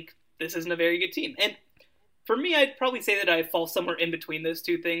you think this isn't a very good team. And for me, I'd probably say that I fall somewhere in between those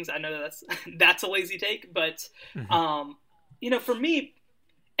two things. I know that's a lazy take, but for me,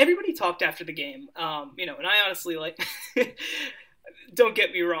 everybody talked after the game, and I honestly don't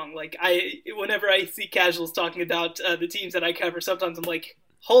get me wrong. Like whenever I see casuals talking about the teams that I cover, sometimes I'm like,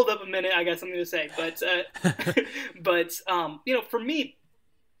 hold up a minute, I got something to say. But for me,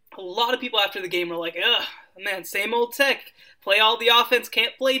 a lot of people after the game were like, ugh, man, same old Tech, play all the offense,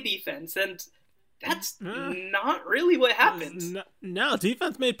 can't play defense. And that's not really what happened. No,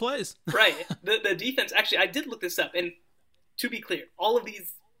 defense made plays. Right. The defense, actually, I did look this up. And to be clear, all of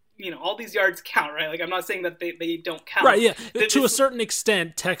these, all these yards count, right? Like, I'm not saying that they don't count. Right, yeah. To a certain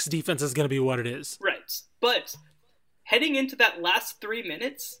extent, Tech's defense is going to be what it is. Right. But heading into that last 3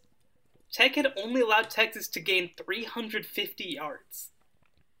 minutes, Tech had only allowed Texas to gain 350 yards.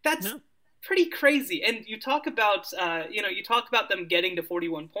 That's pretty crazy. And you talk about, them getting to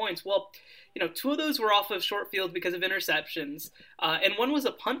 41 points. Well, 2 of those were off of short fields because of interceptions, and 1 was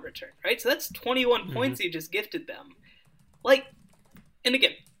a punt return, right? So that's 21 points you just gifted them. Like, and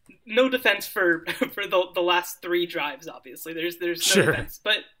again, no defense for the last 3 drives, obviously. There's no defense.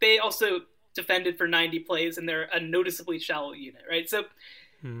 But they also defended for 90 plays, and they're a noticeably shallow unit, right? So,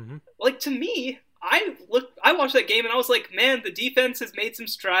 to me, I watched that game and I was like, man, the defense has made some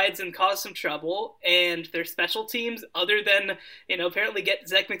strides and caused some trouble, and their special teams, other than, apparently get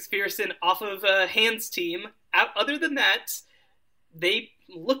Zach McPherson off of Hand's team, other than that, they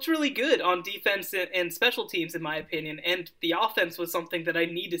looked really good on defense and special teams, in my opinion, and the offense was something that I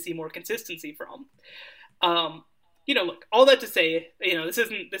need to see more consistency from. Look, all that to say, this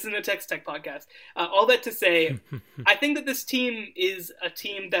isn't a Texas Tech podcast. All that to say, I think that this team is a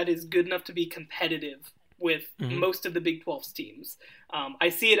team that is good enough to be competitive with most of the Big 12's teams. I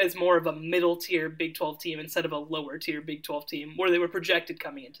see it as more of a middle tier Big 12 team instead of a lower tier Big 12 team where they were projected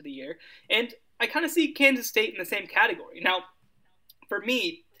coming into the year. And I kind of see Kansas State in the same category. Now, for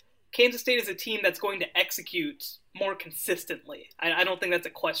me, Kansas State is a team that's going to execute more consistently. I don't think that's a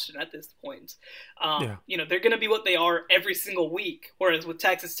question at this point. They're going to be what they are every single week, whereas with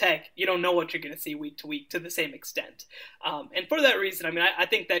Texas Tech, you don't know what you're going to see week to week to the same extent. And for that reason, I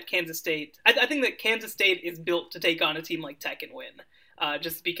think that Kansas State is built to take on a team like Tech and win,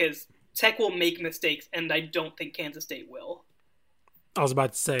 just because Tech will make mistakes, and I don't think Kansas State will. I was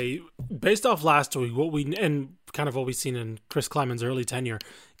about to say, based off last week, what we've seen in Chris Kleiman's early tenure,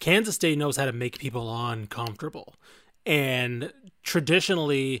 Kansas State knows how to make people uncomfortable. And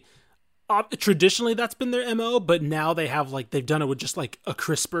traditionally that's been their MO, but now they've done it with just like a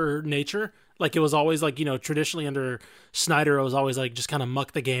crisper nature. Like it was always like, traditionally under Snyder, it was always like just kind of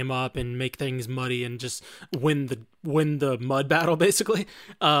muck the game up and make things muddy and just win the mud battle, basically.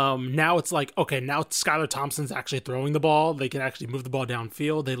 Now it's like, okay, now Skylar Thompson's actually throwing the ball. They can actually move the ball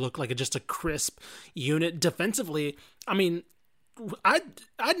downfield. They look like just a crisp unit. Defensively, I'd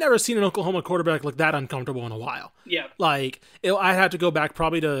never seen an Oklahoma quarterback look that uncomfortable in a while. Yeah. Like, I'd have to go back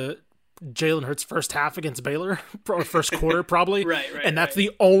probably to Jalen Hurts' first half against Baylor, or first quarter probably. Right. And that's the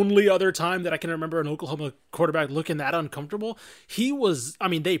only other time that I can remember an Oklahoma quarterback looking that uncomfortable.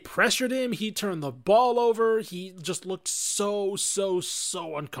 They pressured him. He turned the ball over. He just looked so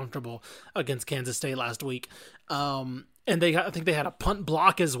uncomfortable against Kansas State last week. And I think they had a punt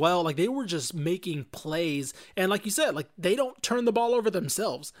block as well. Like, they were just making plays. And like you said, like, they don't turn the ball over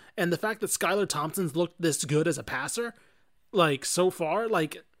themselves. And the fact that Skylar Thompson's looked this good as a passer, like, so far,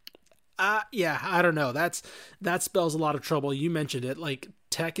 like, I don't know. That spells a lot of trouble. You mentioned it. Like,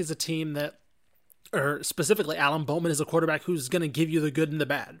 Tech is a team or specifically Alan Bowman is a quarterback who's going to give you the good and the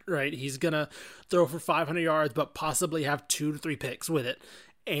bad, right? He's going to throw for 500 yards, but possibly have 2 to 3 picks with it.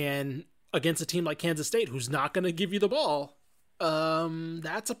 And against a team like Kansas State, who's not going to give you the ball,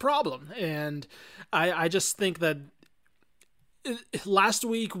 that's a problem. And I just think that last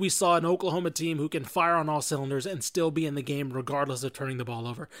week we saw an Oklahoma team who can fire on all cylinders and still be in the game regardless of turning the ball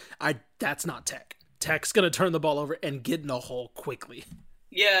over. That's not Tech. Tech's going to turn the ball over and get in a hole quickly.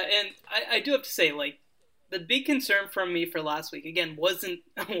 Yeah, and I do have to say, like, the big concern from me for last week, again, wasn't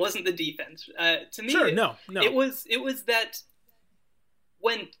the defense. To me, sure, no. It was that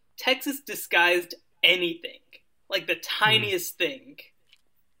when Texas disguised anything, like the tiniest thing,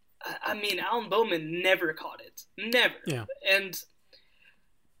 Alan Bowman never caught it. Never. Yeah. And,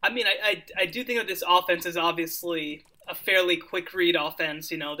 I do think that this offense is obviously a fairly quick read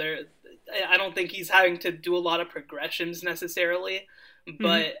offense. I don't think he's having to do a lot of progressions necessarily,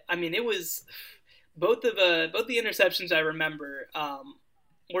 but I mean, it was both the interceptions I remember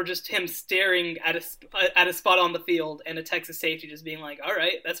were just him staring at a spot on the field and a Texas safety just being like, "All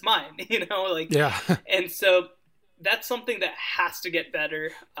right, that's mine," Yeah. And so that's something that has to get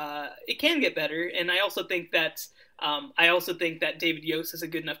better. It can get better, and I also think that David Yost is a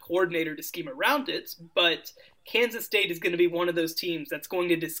good enough coordinator to scheme around it, but Kansas State is going to be one of those teams that's going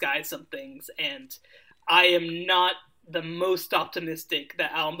to disguise some things, and I am not the most optimistic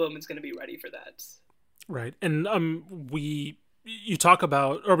that Alan Bowman's going to be ready for that. Right, and you talk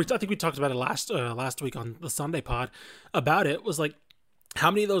about, or I think we talked about it last week on the Sunday pod about it, was like how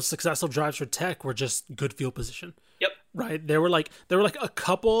many of those successful drives for Tech were just good field position. Yep. Right. There were like a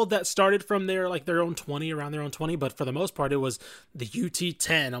couple that started from their own 20, around their own 20, but for the most part it was the UT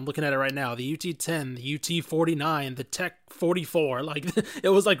 10. I'm looking at it right now. The UT 10, the UT 49, the Tech 44. Like it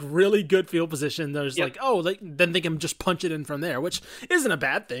was like really good field position. There's then they can just punch it in from there, which isn't a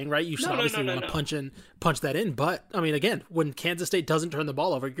bad thing, right? You should obviously want to punch that in. But I mean, again, when Kansas State doesn't turn the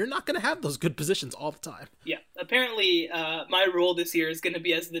ball over, you're not going to have those good positions all the time. Yeah. Apparently, my role this year is going to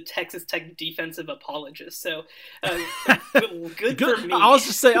be as the Texas Tech defensive apologist. So. Good for me. I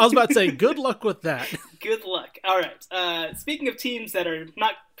was about to say, good luck with that. Good luck. All right. Speaking of teams that are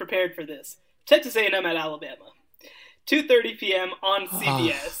not prepared for this, Texas A&M at Alabama, 2:30 p.m. on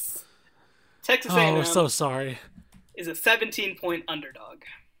CBS. Texas A&M. We're so sorry. Is a 17-point underdog.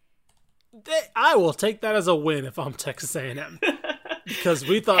 I will take that as a win if I'm Texas A&M, because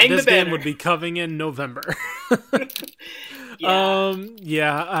we thought this game would be coming in November. Yeah.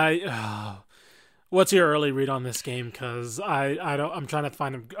 What's your early read on this game? Because I'm trying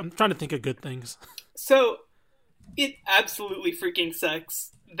to think of good things. So, it absolutely freaking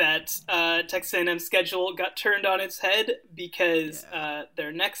sucks that Texas A&M's schedule got turned on its head, because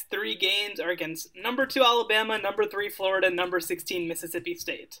their next 3 games are against number 2 Alabama, number 3 Florida, number 16 Mississippi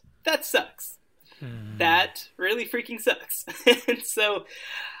State. That sucks. That really freaking sucks. And so,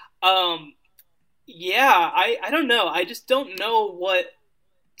 I don't know. I just don't know what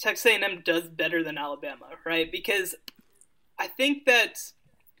Texas A&M does better than Alabama, right? Because I think that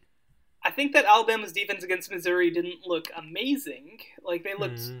Alabama's defense against Missouri didn't look amazing. Like they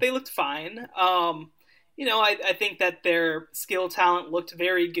looked fine. I think that their skill talent looked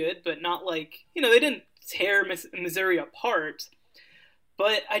very good, but not like, they didn't tear Missouri apart.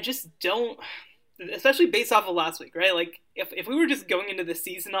 But I just don't, especially based off of last week, right? Like if we were just going into the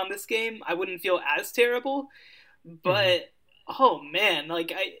season on this game, I wouldn't feel as terrible. But oh man,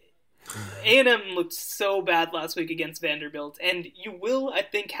 like A&M looked so bad last week against Vanderbilt, and you will, I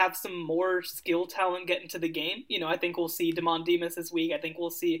think, have some more skill talent get into the game. I think we'll see Damon Demas this week. I think we'll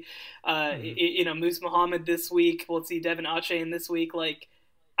see, Moose Muhammad this week. We'll see Devin Ache this week. Like,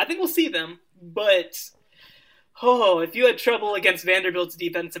 I think we'll see them, but if you had trouble against Vanderbilt's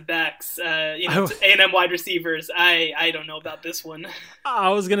defensive backs, A&M wide receivers, I don't know about this one. I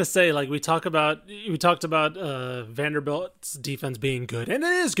was gonna say, like we talked about Vanderbilt's defense being good, and it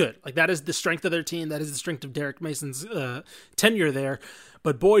is good. Like that is the strength of their team. That is the strength of Derek Mason's tenure there.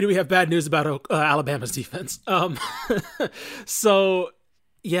 But boy, do we have bad news about Alabama's defense. So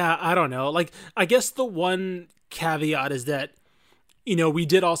yeah, I don't know. Like I guess the one caveat is that, we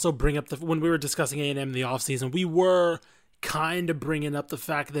did also bring up when we were discussing A&M in the offseason, we were kind of bringing up the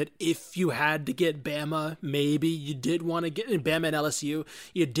fact that if you had to get Bama, maybe you did want to get Bama and LSU,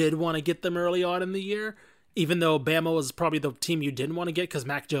 you did want to get them early on in the year, even though Bama was probably the team you didn't want to get because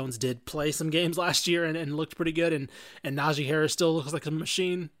Mac Jones did play some games last year and looked pretty good, and Najee Harris still looks like a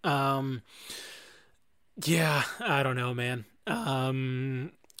machine. I don't know, man.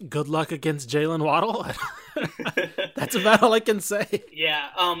 Good luck against Jalen Waddle. That's about all I can say. Yeah,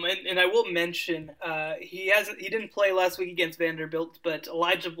 and I will mention he didn't play last week against Vanderbilt, but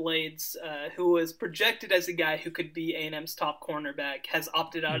Elijah Blades, who was projected as a guy who could be A&M's top cornerback, has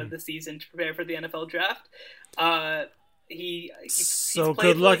opted out of the season to prepare for the NFL draft. He's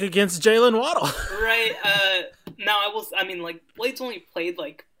good luck against Jalen Waddle. Right. Blades only played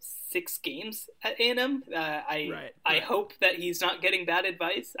 6 games at A&M. I hope that he's not getting bad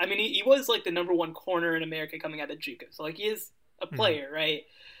advice. I mean, he was the number 1 corner in America coming out of JUCO, so he is a player, right?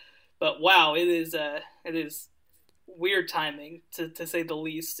 But wow, it is weird timing to say the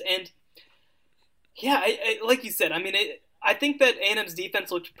least. And yeah, I like you said, I think that A&M's defense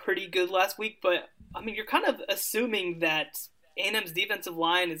looked pretty good last week, but you're kind of assuming that A&M's defensive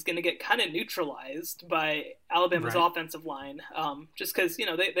line is going to get kind of neutralized by Alabama's offensive line, just because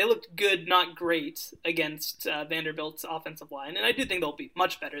they looked good, not great, against Vanderbilt's offensive line, and I do think they'll be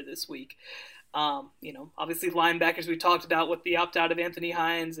much better this week. Obviously linebackers we talked about with the opt-out of Anthony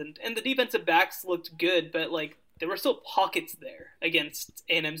Hines, and the defensive backs looked good, but like there were still pockets there against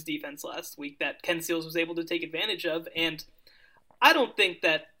A&M's defense last week that Ken Seals was able to take advantage of, and I don't think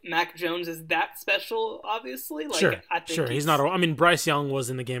that Mac Jones is that special, obviously. Like, I think he's not. I mean, Bryce Young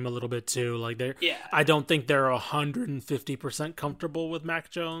was in the game a little bit too. Like, I don't think they're 150% comfortable with Mac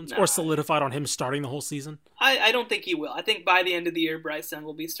Jones or solidified on him starting the whole season. I don't think he will. I think by the end of the year, Bryce Young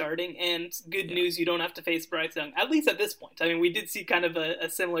will be starting. And good news, you don't have to face Bryce Young, at least at this point. I mean, we did see kind of a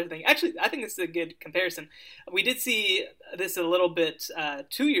similar thing. Actually, I think this is a good comparison. We did see this a little bit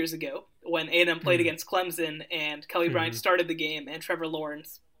 2 years ago when A&M played against Clemson and Kelly Bryant started the game and Trevor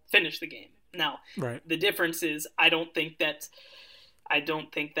Lawrence finished the game. Now, the difference is I don't think that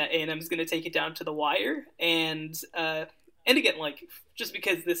A&M is going to take it down to the wire. And again, like, just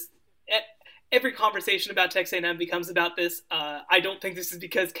because this every conversation about Texas A&M becomes about this, I don't think this is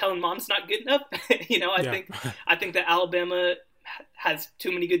because Kellen Mond's not good enough. I think that Alabama has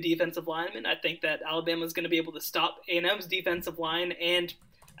too many good defensive linemen. I think that Alabama is going to be able to stop A&M's defensive line. And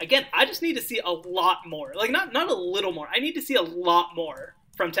again, I just need to see a lot more. Like, not a little more. I need to see a lot more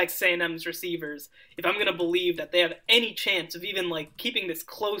from Texas A&M's receivers if I'm going to believe that they have any chance of even like keeping this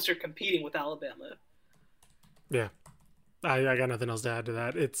close or competing with Alabama. Yeah. I got nothing else to add to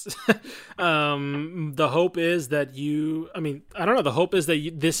that. It's the hope is that the hope is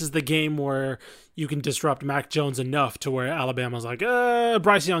that this is the game where you can disrupt Mac Jones enough to where Alabama's like,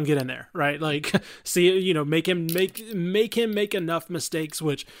 Bryce Young, get in there, right? Like, see, make him make enough mistakes,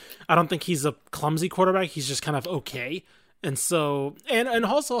 which I don't think he's a clumsy quarterback. He's just kind of okay. And so, and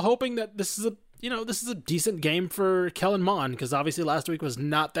also hoping that this is a decent game for Kellen Mond, because obviously last week was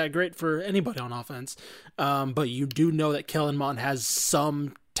not that great for anybody on offense. But you do know that Kellen Mond has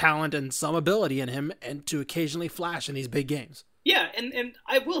some talent and some ability in him, and to occasionally flash in these big games. Yeah, and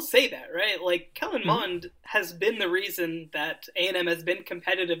I will say that, right? Like, Kellen Mond has been the reason that A&M has been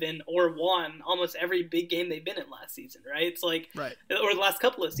competitive in or won almost every big game they've been in last season, right? It's like, or the last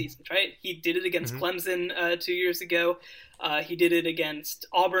couple of seasons, right? He did it against Clemson 2 years ago. He did it against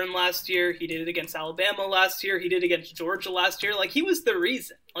Auburn last year. He did it against Alabama last year. He did it against Georgia last year. Like, he was the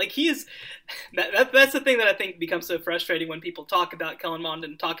reason. Like, he is that's the thing that I think becomes so frustrating when people talk about Kellen Mond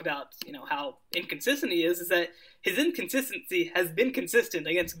and talk about, how inconsistent he is that his inconsistency has been consistent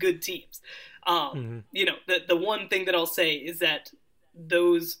against good teams. The one thing that I'll say is that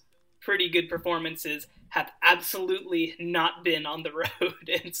those pretty good performances have absolutely not been on the road.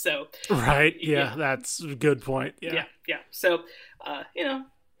 And so, that's a good point. Yeah. So, I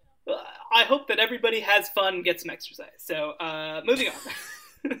hope that everybody has fun and gets some exercise. So, moving on.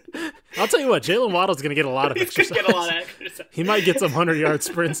 I'll tell you what, Jalen Waddle's going to get a lot of exercise. Get a lot of exercise. He might get some 100-yard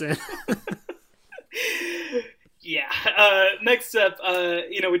sprints in. Yeah. Next up,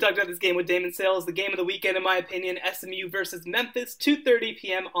 we talked about this game with Damon Sayles, the game of the weekend, in my opinion, SMU versus Memphis, 2:30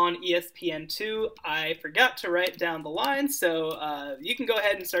 p.m. on ESPN2. I forgot to write down the line, so you can go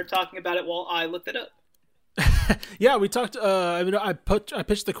ahead and start talking about it while I looked it up. Yeah, we talked. I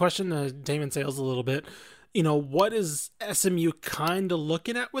pitched the question to Damon Sayles a little bit. What is SMU kind of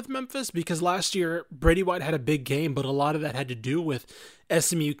looking at with Memphis? Because last year, Brady White had a big game, but a lot of that had to do with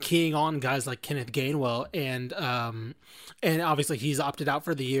SMU keying on guys like Kenneth Gainwell, and obviously he's opted out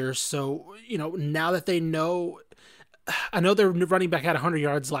for the year. So, now that they know, I know their running back had 100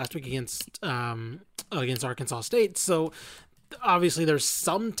 yards last week against Arkansas State. So obviously there's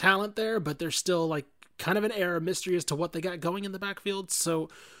some talent there, but there's still like kind of an air of mystery as to what they got going in the backfield. So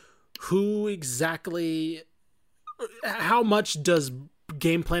who exactly, how much does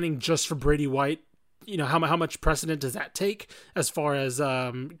game planning just for Brady White, how much precedent does that take as far as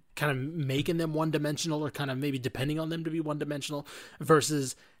kind of making them one-dimensional or kind of maybe depending on them to be one-dimensional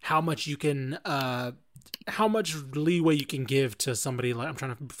versus how much you can, how much leeway you can give to somebody like, I'm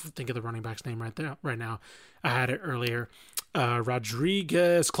trying to think of the running back's name right now. I had it earlier.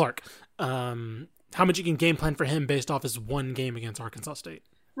 Rodriguez Clark. How much you can game plan for him based off his one game against Arkansas State.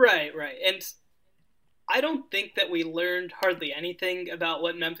 Right. And I don't think that we learned hardly anything about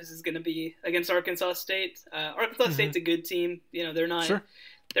what Memphis is going to be against Arkansas State. Arkansas State's a good team. They're not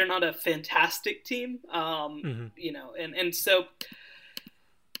a fantastic team. And so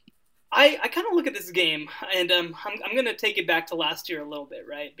I kind of look at this game, and I'm going to take it back to last year a little bit,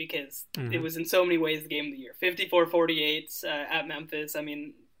 right? Because it was in so many ways the game of the year. 54-48 at Memphis. I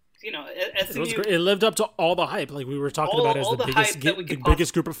mean, SMU, it was great. It lived up to all the hype, like we were talking about as the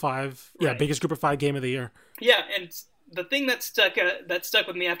biggest group of five. Right. Yeah, biggest group of five game of the year. Yeah, and the thing that stuck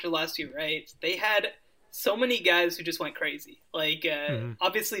with me after last year, right? They had so many guys who just went crazy. Like,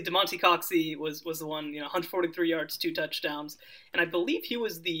 obviously, DeMonte Coxey was the one, 143 yards, 2 touchdowns. And I believe he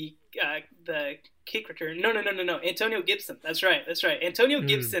was the kick return. No. Antonio Gibson. That's right. Antonio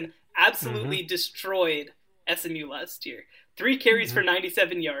Gibson absolutely destroyed SMU last year. 3 carries for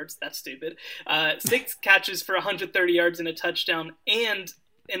 97 yards. That's stupid. 6 catches for 130 yards and a touchdown. And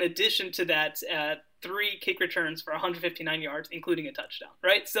in addition to that, 3 kick returns for 159 yards, including a touchdown.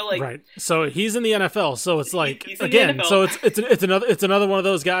 Right. So right. So he's in the NFL. So it's like, again, so it's another one of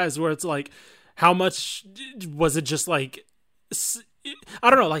those guys where it's like, how much was it just like, I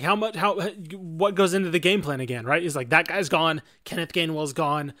don't know, like what goes into the game plan again, right? It's like, that guy's gone. Kenneth Gainwell's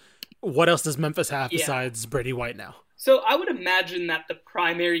gone. What else does Memphis have besides Brady White now? So I would imagine that the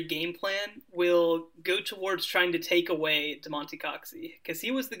primary game plan will go towards trying to take away DeMonte Coxey, because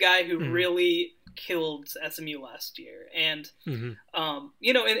he was the guy who really killed SMU last year. And, and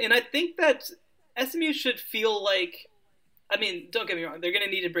I think that SMU should feel like, I mean, don't get me wrong, they're going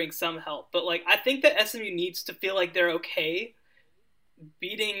to need to bring some help. But, like, I think that SMU needs to feel like they're okay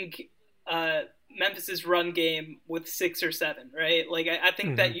beating Memphis's run game with 6 or 7, right? Like, I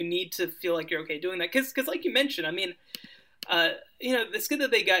think that you need to feel like you're okay doing that. Because like you mentioned, I mean, it's good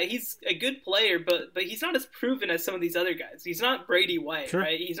that they got, he's a good player, but he's not as proven as some of these other guys. He's not Brady White,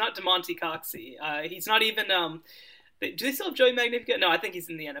 right? He's not DeMonte Coxey. He's not even, do they still have Joey Magnifico? No, I think he's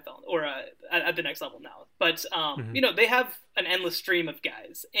in the NFL or at the next level now. But, they have an endless stream of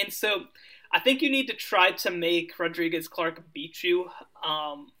guys. And so I think you need to try to make Rodriguez-Clark beat you.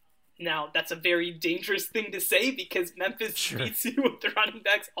 Now, that's a very dangerous thing to say because Memphis beats you with the running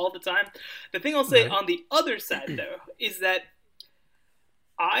backs all the time. The thing I'll say on the other side, though, is that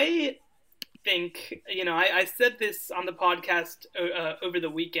I think, I said this on the podcast over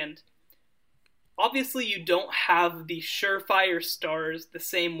the weekend. Obviously, you don't have the surefire stars the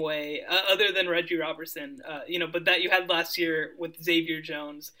same way, other than Reggie Robertson, but that you had last year with Xavier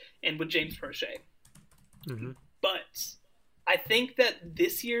Jones and with James Prochet. But I think that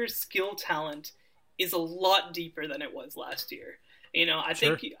this year's skill talent is a lot deeper than it was last year. I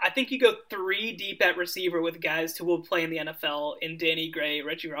think you go 3 deep at receiver with guys who will play in the NFL in Danny Gray,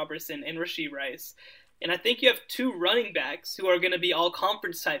 Reggie Robertson, and Rashee Rice. And I think you have 2 running backs who are going to be all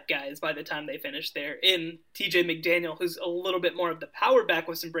conference type guys by the time they finish there in TJ McDaniel, who's a little bit more of the power back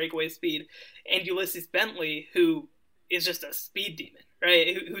with some breakaway speed, and Ulysses Bentley, who is just a speed demon,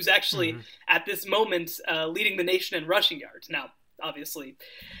 right? Who's actually at this moment leading the nation in rushing yards. Now, obviously,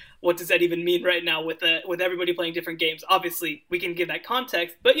 what does that even mean right now with everybody playing different games? Obviously, we can give that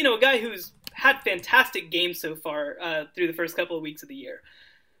context, but a guy who's had fantastic games so far through the first couple of weeks of the year.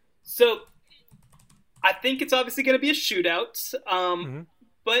 So I think it's obviously going to be a shootout.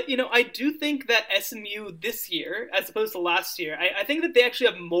 But, I do think that SMU this year, as opposed to last year, I think that they actually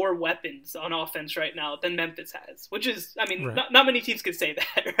have more weapons on offense right now than Memphis has, which is, I mean, not many teams could say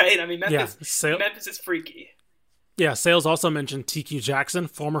that, right? I mean, Memphis is freaky. Yeah, Sayles also mentioned TQ Jackson,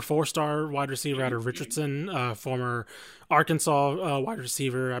 former 4-star wide receiver out of Richardson, former Arkansas wide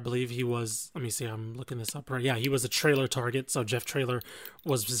receiver. I believe he was, let me see, I'm looking this up right. Yeah, he was a Traylor target, so Jeff Traylor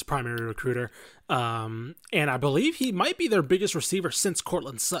was his primary recruiter. And I believe he might be their biggest receiver since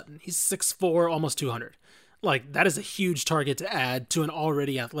Cortland Sutton. He's 6'4", almost 200. Like, that is a huge target to add to an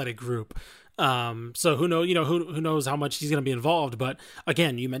already athletic group. So who knows how much he's going to be involved, but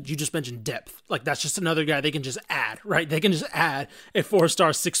again, you just mentioned depth. Like, that's just another guy they can just add, right? They can just add a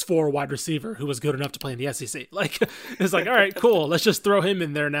 4-star 6'4" wide receiver who was good enough to play in the SEC. Like, it's like, all right, cool. Let's just throw him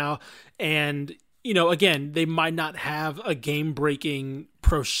in there now. And, again, they might not have a game breaking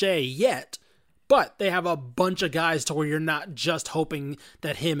Prochet yet, but they have a bunch of guys to where you're not just hoping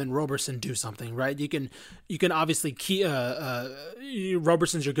that him and Roberson do something, right? You can obviously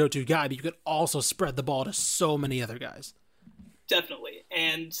Roberson's your go-to guy, but you could also spread the ball to so many other guys. Definitely.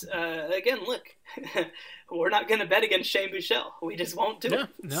 And again, look, we're not going to bet against Shane Buechele. We just won't do it.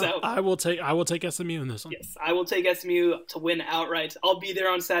 No, so I will take SMU in this one. Yes, I will take SMU to win outright. I'll be there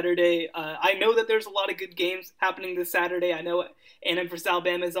on Saturday. I know that there's a lot of good games happening this Saturday. I know A&M versus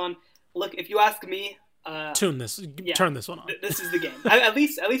Alabama is on. Look, if you ask me, turn this one on. This is the game. at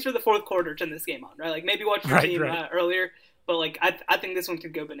least for the fourth quarter, turn this game on, right? Like, maybe watch your team earlier, but like I think this one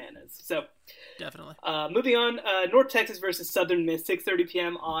could go bananas. So definitely. Moving on, North Texas versus Southern Miss, 6:30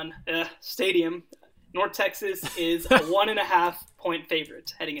 p.m. on Stadium. North Texas is a 1.5 point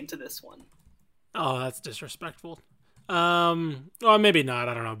favorite heading into this one. Oh, that's disrespectful. Well, maybe not.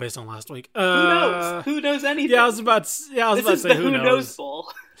 I don't know. Based on last week, who knows? Who knows anything? Yeah, I was about to say the who knows.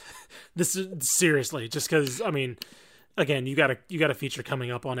 Bowl. This is seriously just because, I mean, again, you got a feature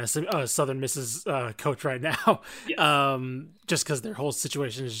coming up on Southern Miss's coach right now. Yes. Just because their whole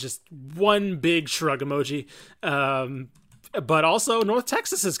situation is just one big shrug emoji. But also North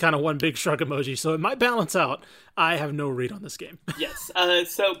Texas is kind of one big shrug emoji, so it might balance out. I have no read on this game. Yes.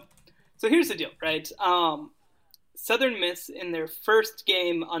 So here's the deal, right? Southern Miss in their first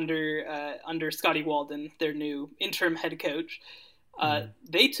game under Scotty Walden, their new interim head coach,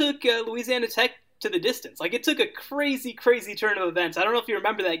 they took Louisiana Tech to the distance. Like, it took a crazy, crazy turn of events. I don't know if you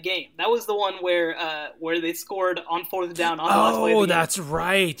remember that game. That was the one where they scored on 4th down on the last play of the game. That's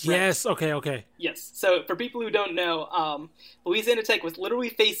right. Yes. Okay. Yes. So for people who don't know, Louisiana Tech was literally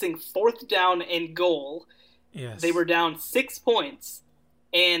facing 4th down and goal. Yes. They were down 6 points,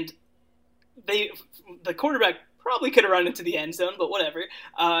 and the quarterback probably could have run into the end zone, but whatever.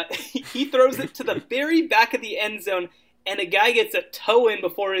 He throws it to the very back of the end zone, and a guy gets a toe in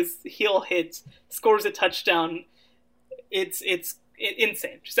before his heel hits, scores a touchdown. It's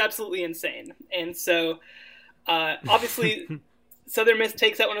insane, just absolutely insane. And so, obviously, Southern Miss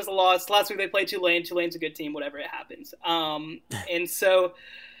takes that one as a loss. Last week they played Tulane. Tulane's a good team, whatever, it happens. And so,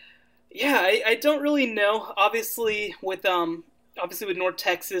 yeah, I don't really know. Obviously with North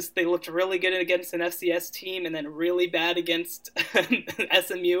Texas, they looked really good against an FCS team, and then really bad against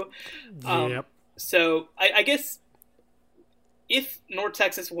SMU. Yep. So I guess, if North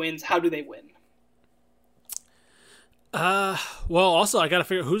Texas wins, how do they win? Well, also I got to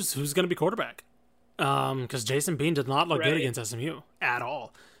figure who's going to be quarterback. Because Jason Bean did not look good against SMU at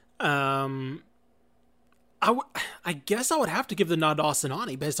all. I guess I would have to give the nod to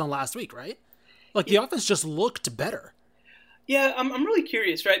Austinani based on last week, right? Like, the offense just looked better. Yeah, I'm really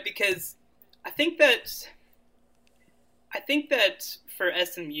curious, right? Because I think that for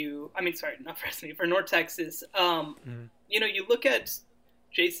SMU, for North Texas, you look at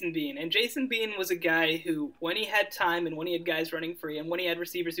Jason Bean, and Jason Bean was a guy who, when he had time and when he had guys running free and when he had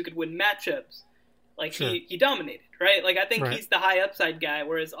receivers who could win matchups, like, sure, he dominated, right? Like, I think he's the high upside guy,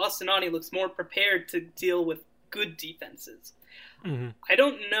 whereas Austinani looks more prepared to deal with good defenses. Mm-hmm. I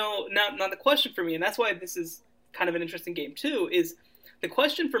don't know. Now the question for me, and that's why this is kind of an interesting game too, is the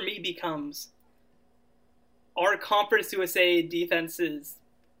question for me becomes, are Conference USA defenses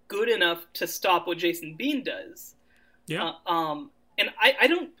good enough to stop what Jason Bean does? Yeah. And I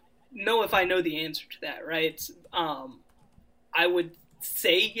don't know if I know the answer to that, right? I would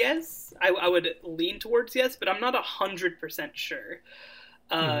say yes. I would lean towards yes, but I'm not 100% sure.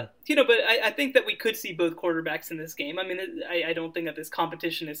 But I think that we could see both quarterbacks in this game. I mean, I don't think that this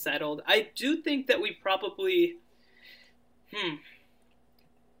competition is settled. I do think that we probably...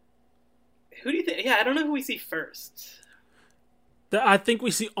 Who do you think? Yeah, I don't know who we see first. I think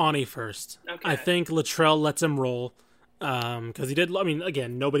we see Ani first. Okay. I think Luttrell lets him roll. Because he did. I mean,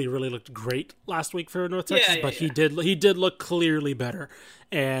 again, nobody really looked great last week for North Texas, but he did look clearly better,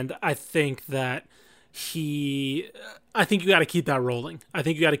 and I think that I think you got to keep that rolling. I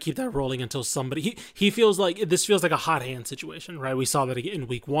think you got to keep that rolling until somebody. He feels like this feels like a hot hand situation, right? We saw that in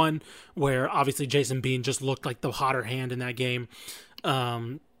week 1, where obviously Jason Bean just looked like the hotter hand in that game,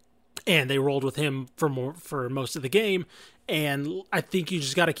 and they rolled with him for most of the game. And I think you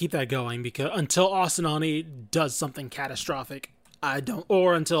just got to keep that going, because until Austinani does something catastrophic,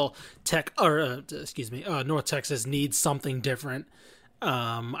 or until North Texas needs something different,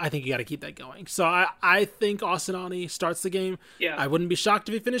 I think you got to keep that going. So I think Austinani starts the game. Yeah. I wouldn't be shocked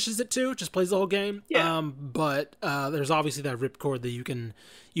if he finishes it too, just plays the whole game. Yeah. But there's obviously that ripcord that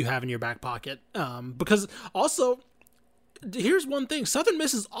you have in your back pocket. Because also, here's one thing: Southern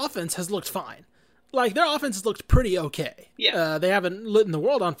Miss's offense has looked fine. Like, their offense has looked pretty okay. Yeah. They haven't lit the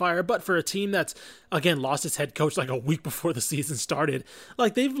world on fire, but for a team that's, again, lost its head coach like a week before the season started,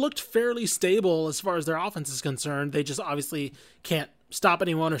 like, they've looked fairly stable as far as their offense is concerned. They just obviously can't stop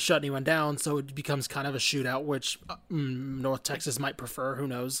anyone or shut anyone down, so it becomes kind of a shootout, which North Texas might prefer. Who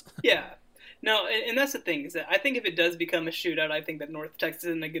knows? Yeah. No, and that's the thing, is that I think if it does become a shootout, I think that North Texas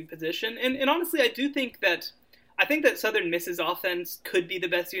is in a good position. And honestly, I think that Southern Miss's offense could be the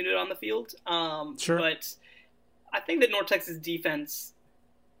best unit on the field. Sure. But I think that North Texas defense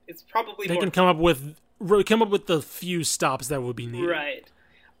is probably they can come up with the few stops that would be needed. Right.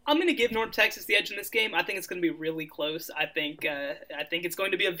 I'm going to give North Texas the edge in this game. I think it's going to be really close. I think it's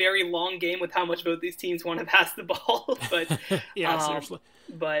going to be a very long game with how much both these teams want to pass the ball. But yeah, seriously.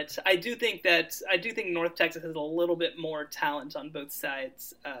 But I do think North Texas has a little bit more talent on both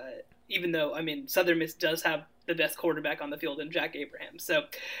sides. Even though, I mean, Southern Miss does have the best quarterback on the field in Jack Abraham. So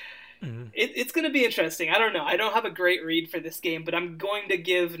it's going to be interesting. I don't know. I don't have a great read for this game, but I'm going to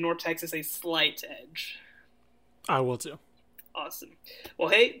give North Texas a slight edge. I will too. Awesome. Well,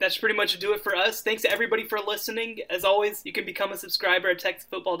 hey, that's pretty much do it for us. Thanks to everybody for listening. As always, you can become a subscriber at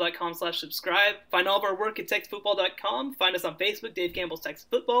texasfootball.com/subscribe. Find all of our work at texasfootball.com. Find us on Facebook, Dave Campbell's Texas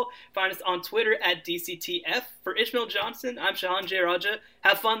Football. Find us on Twitter at DCTF. For Ishmael Johnson, I'm Shahan J. Raja.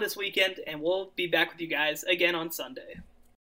 Have fun this weekend, and we'll be back with you guys again on Sunday.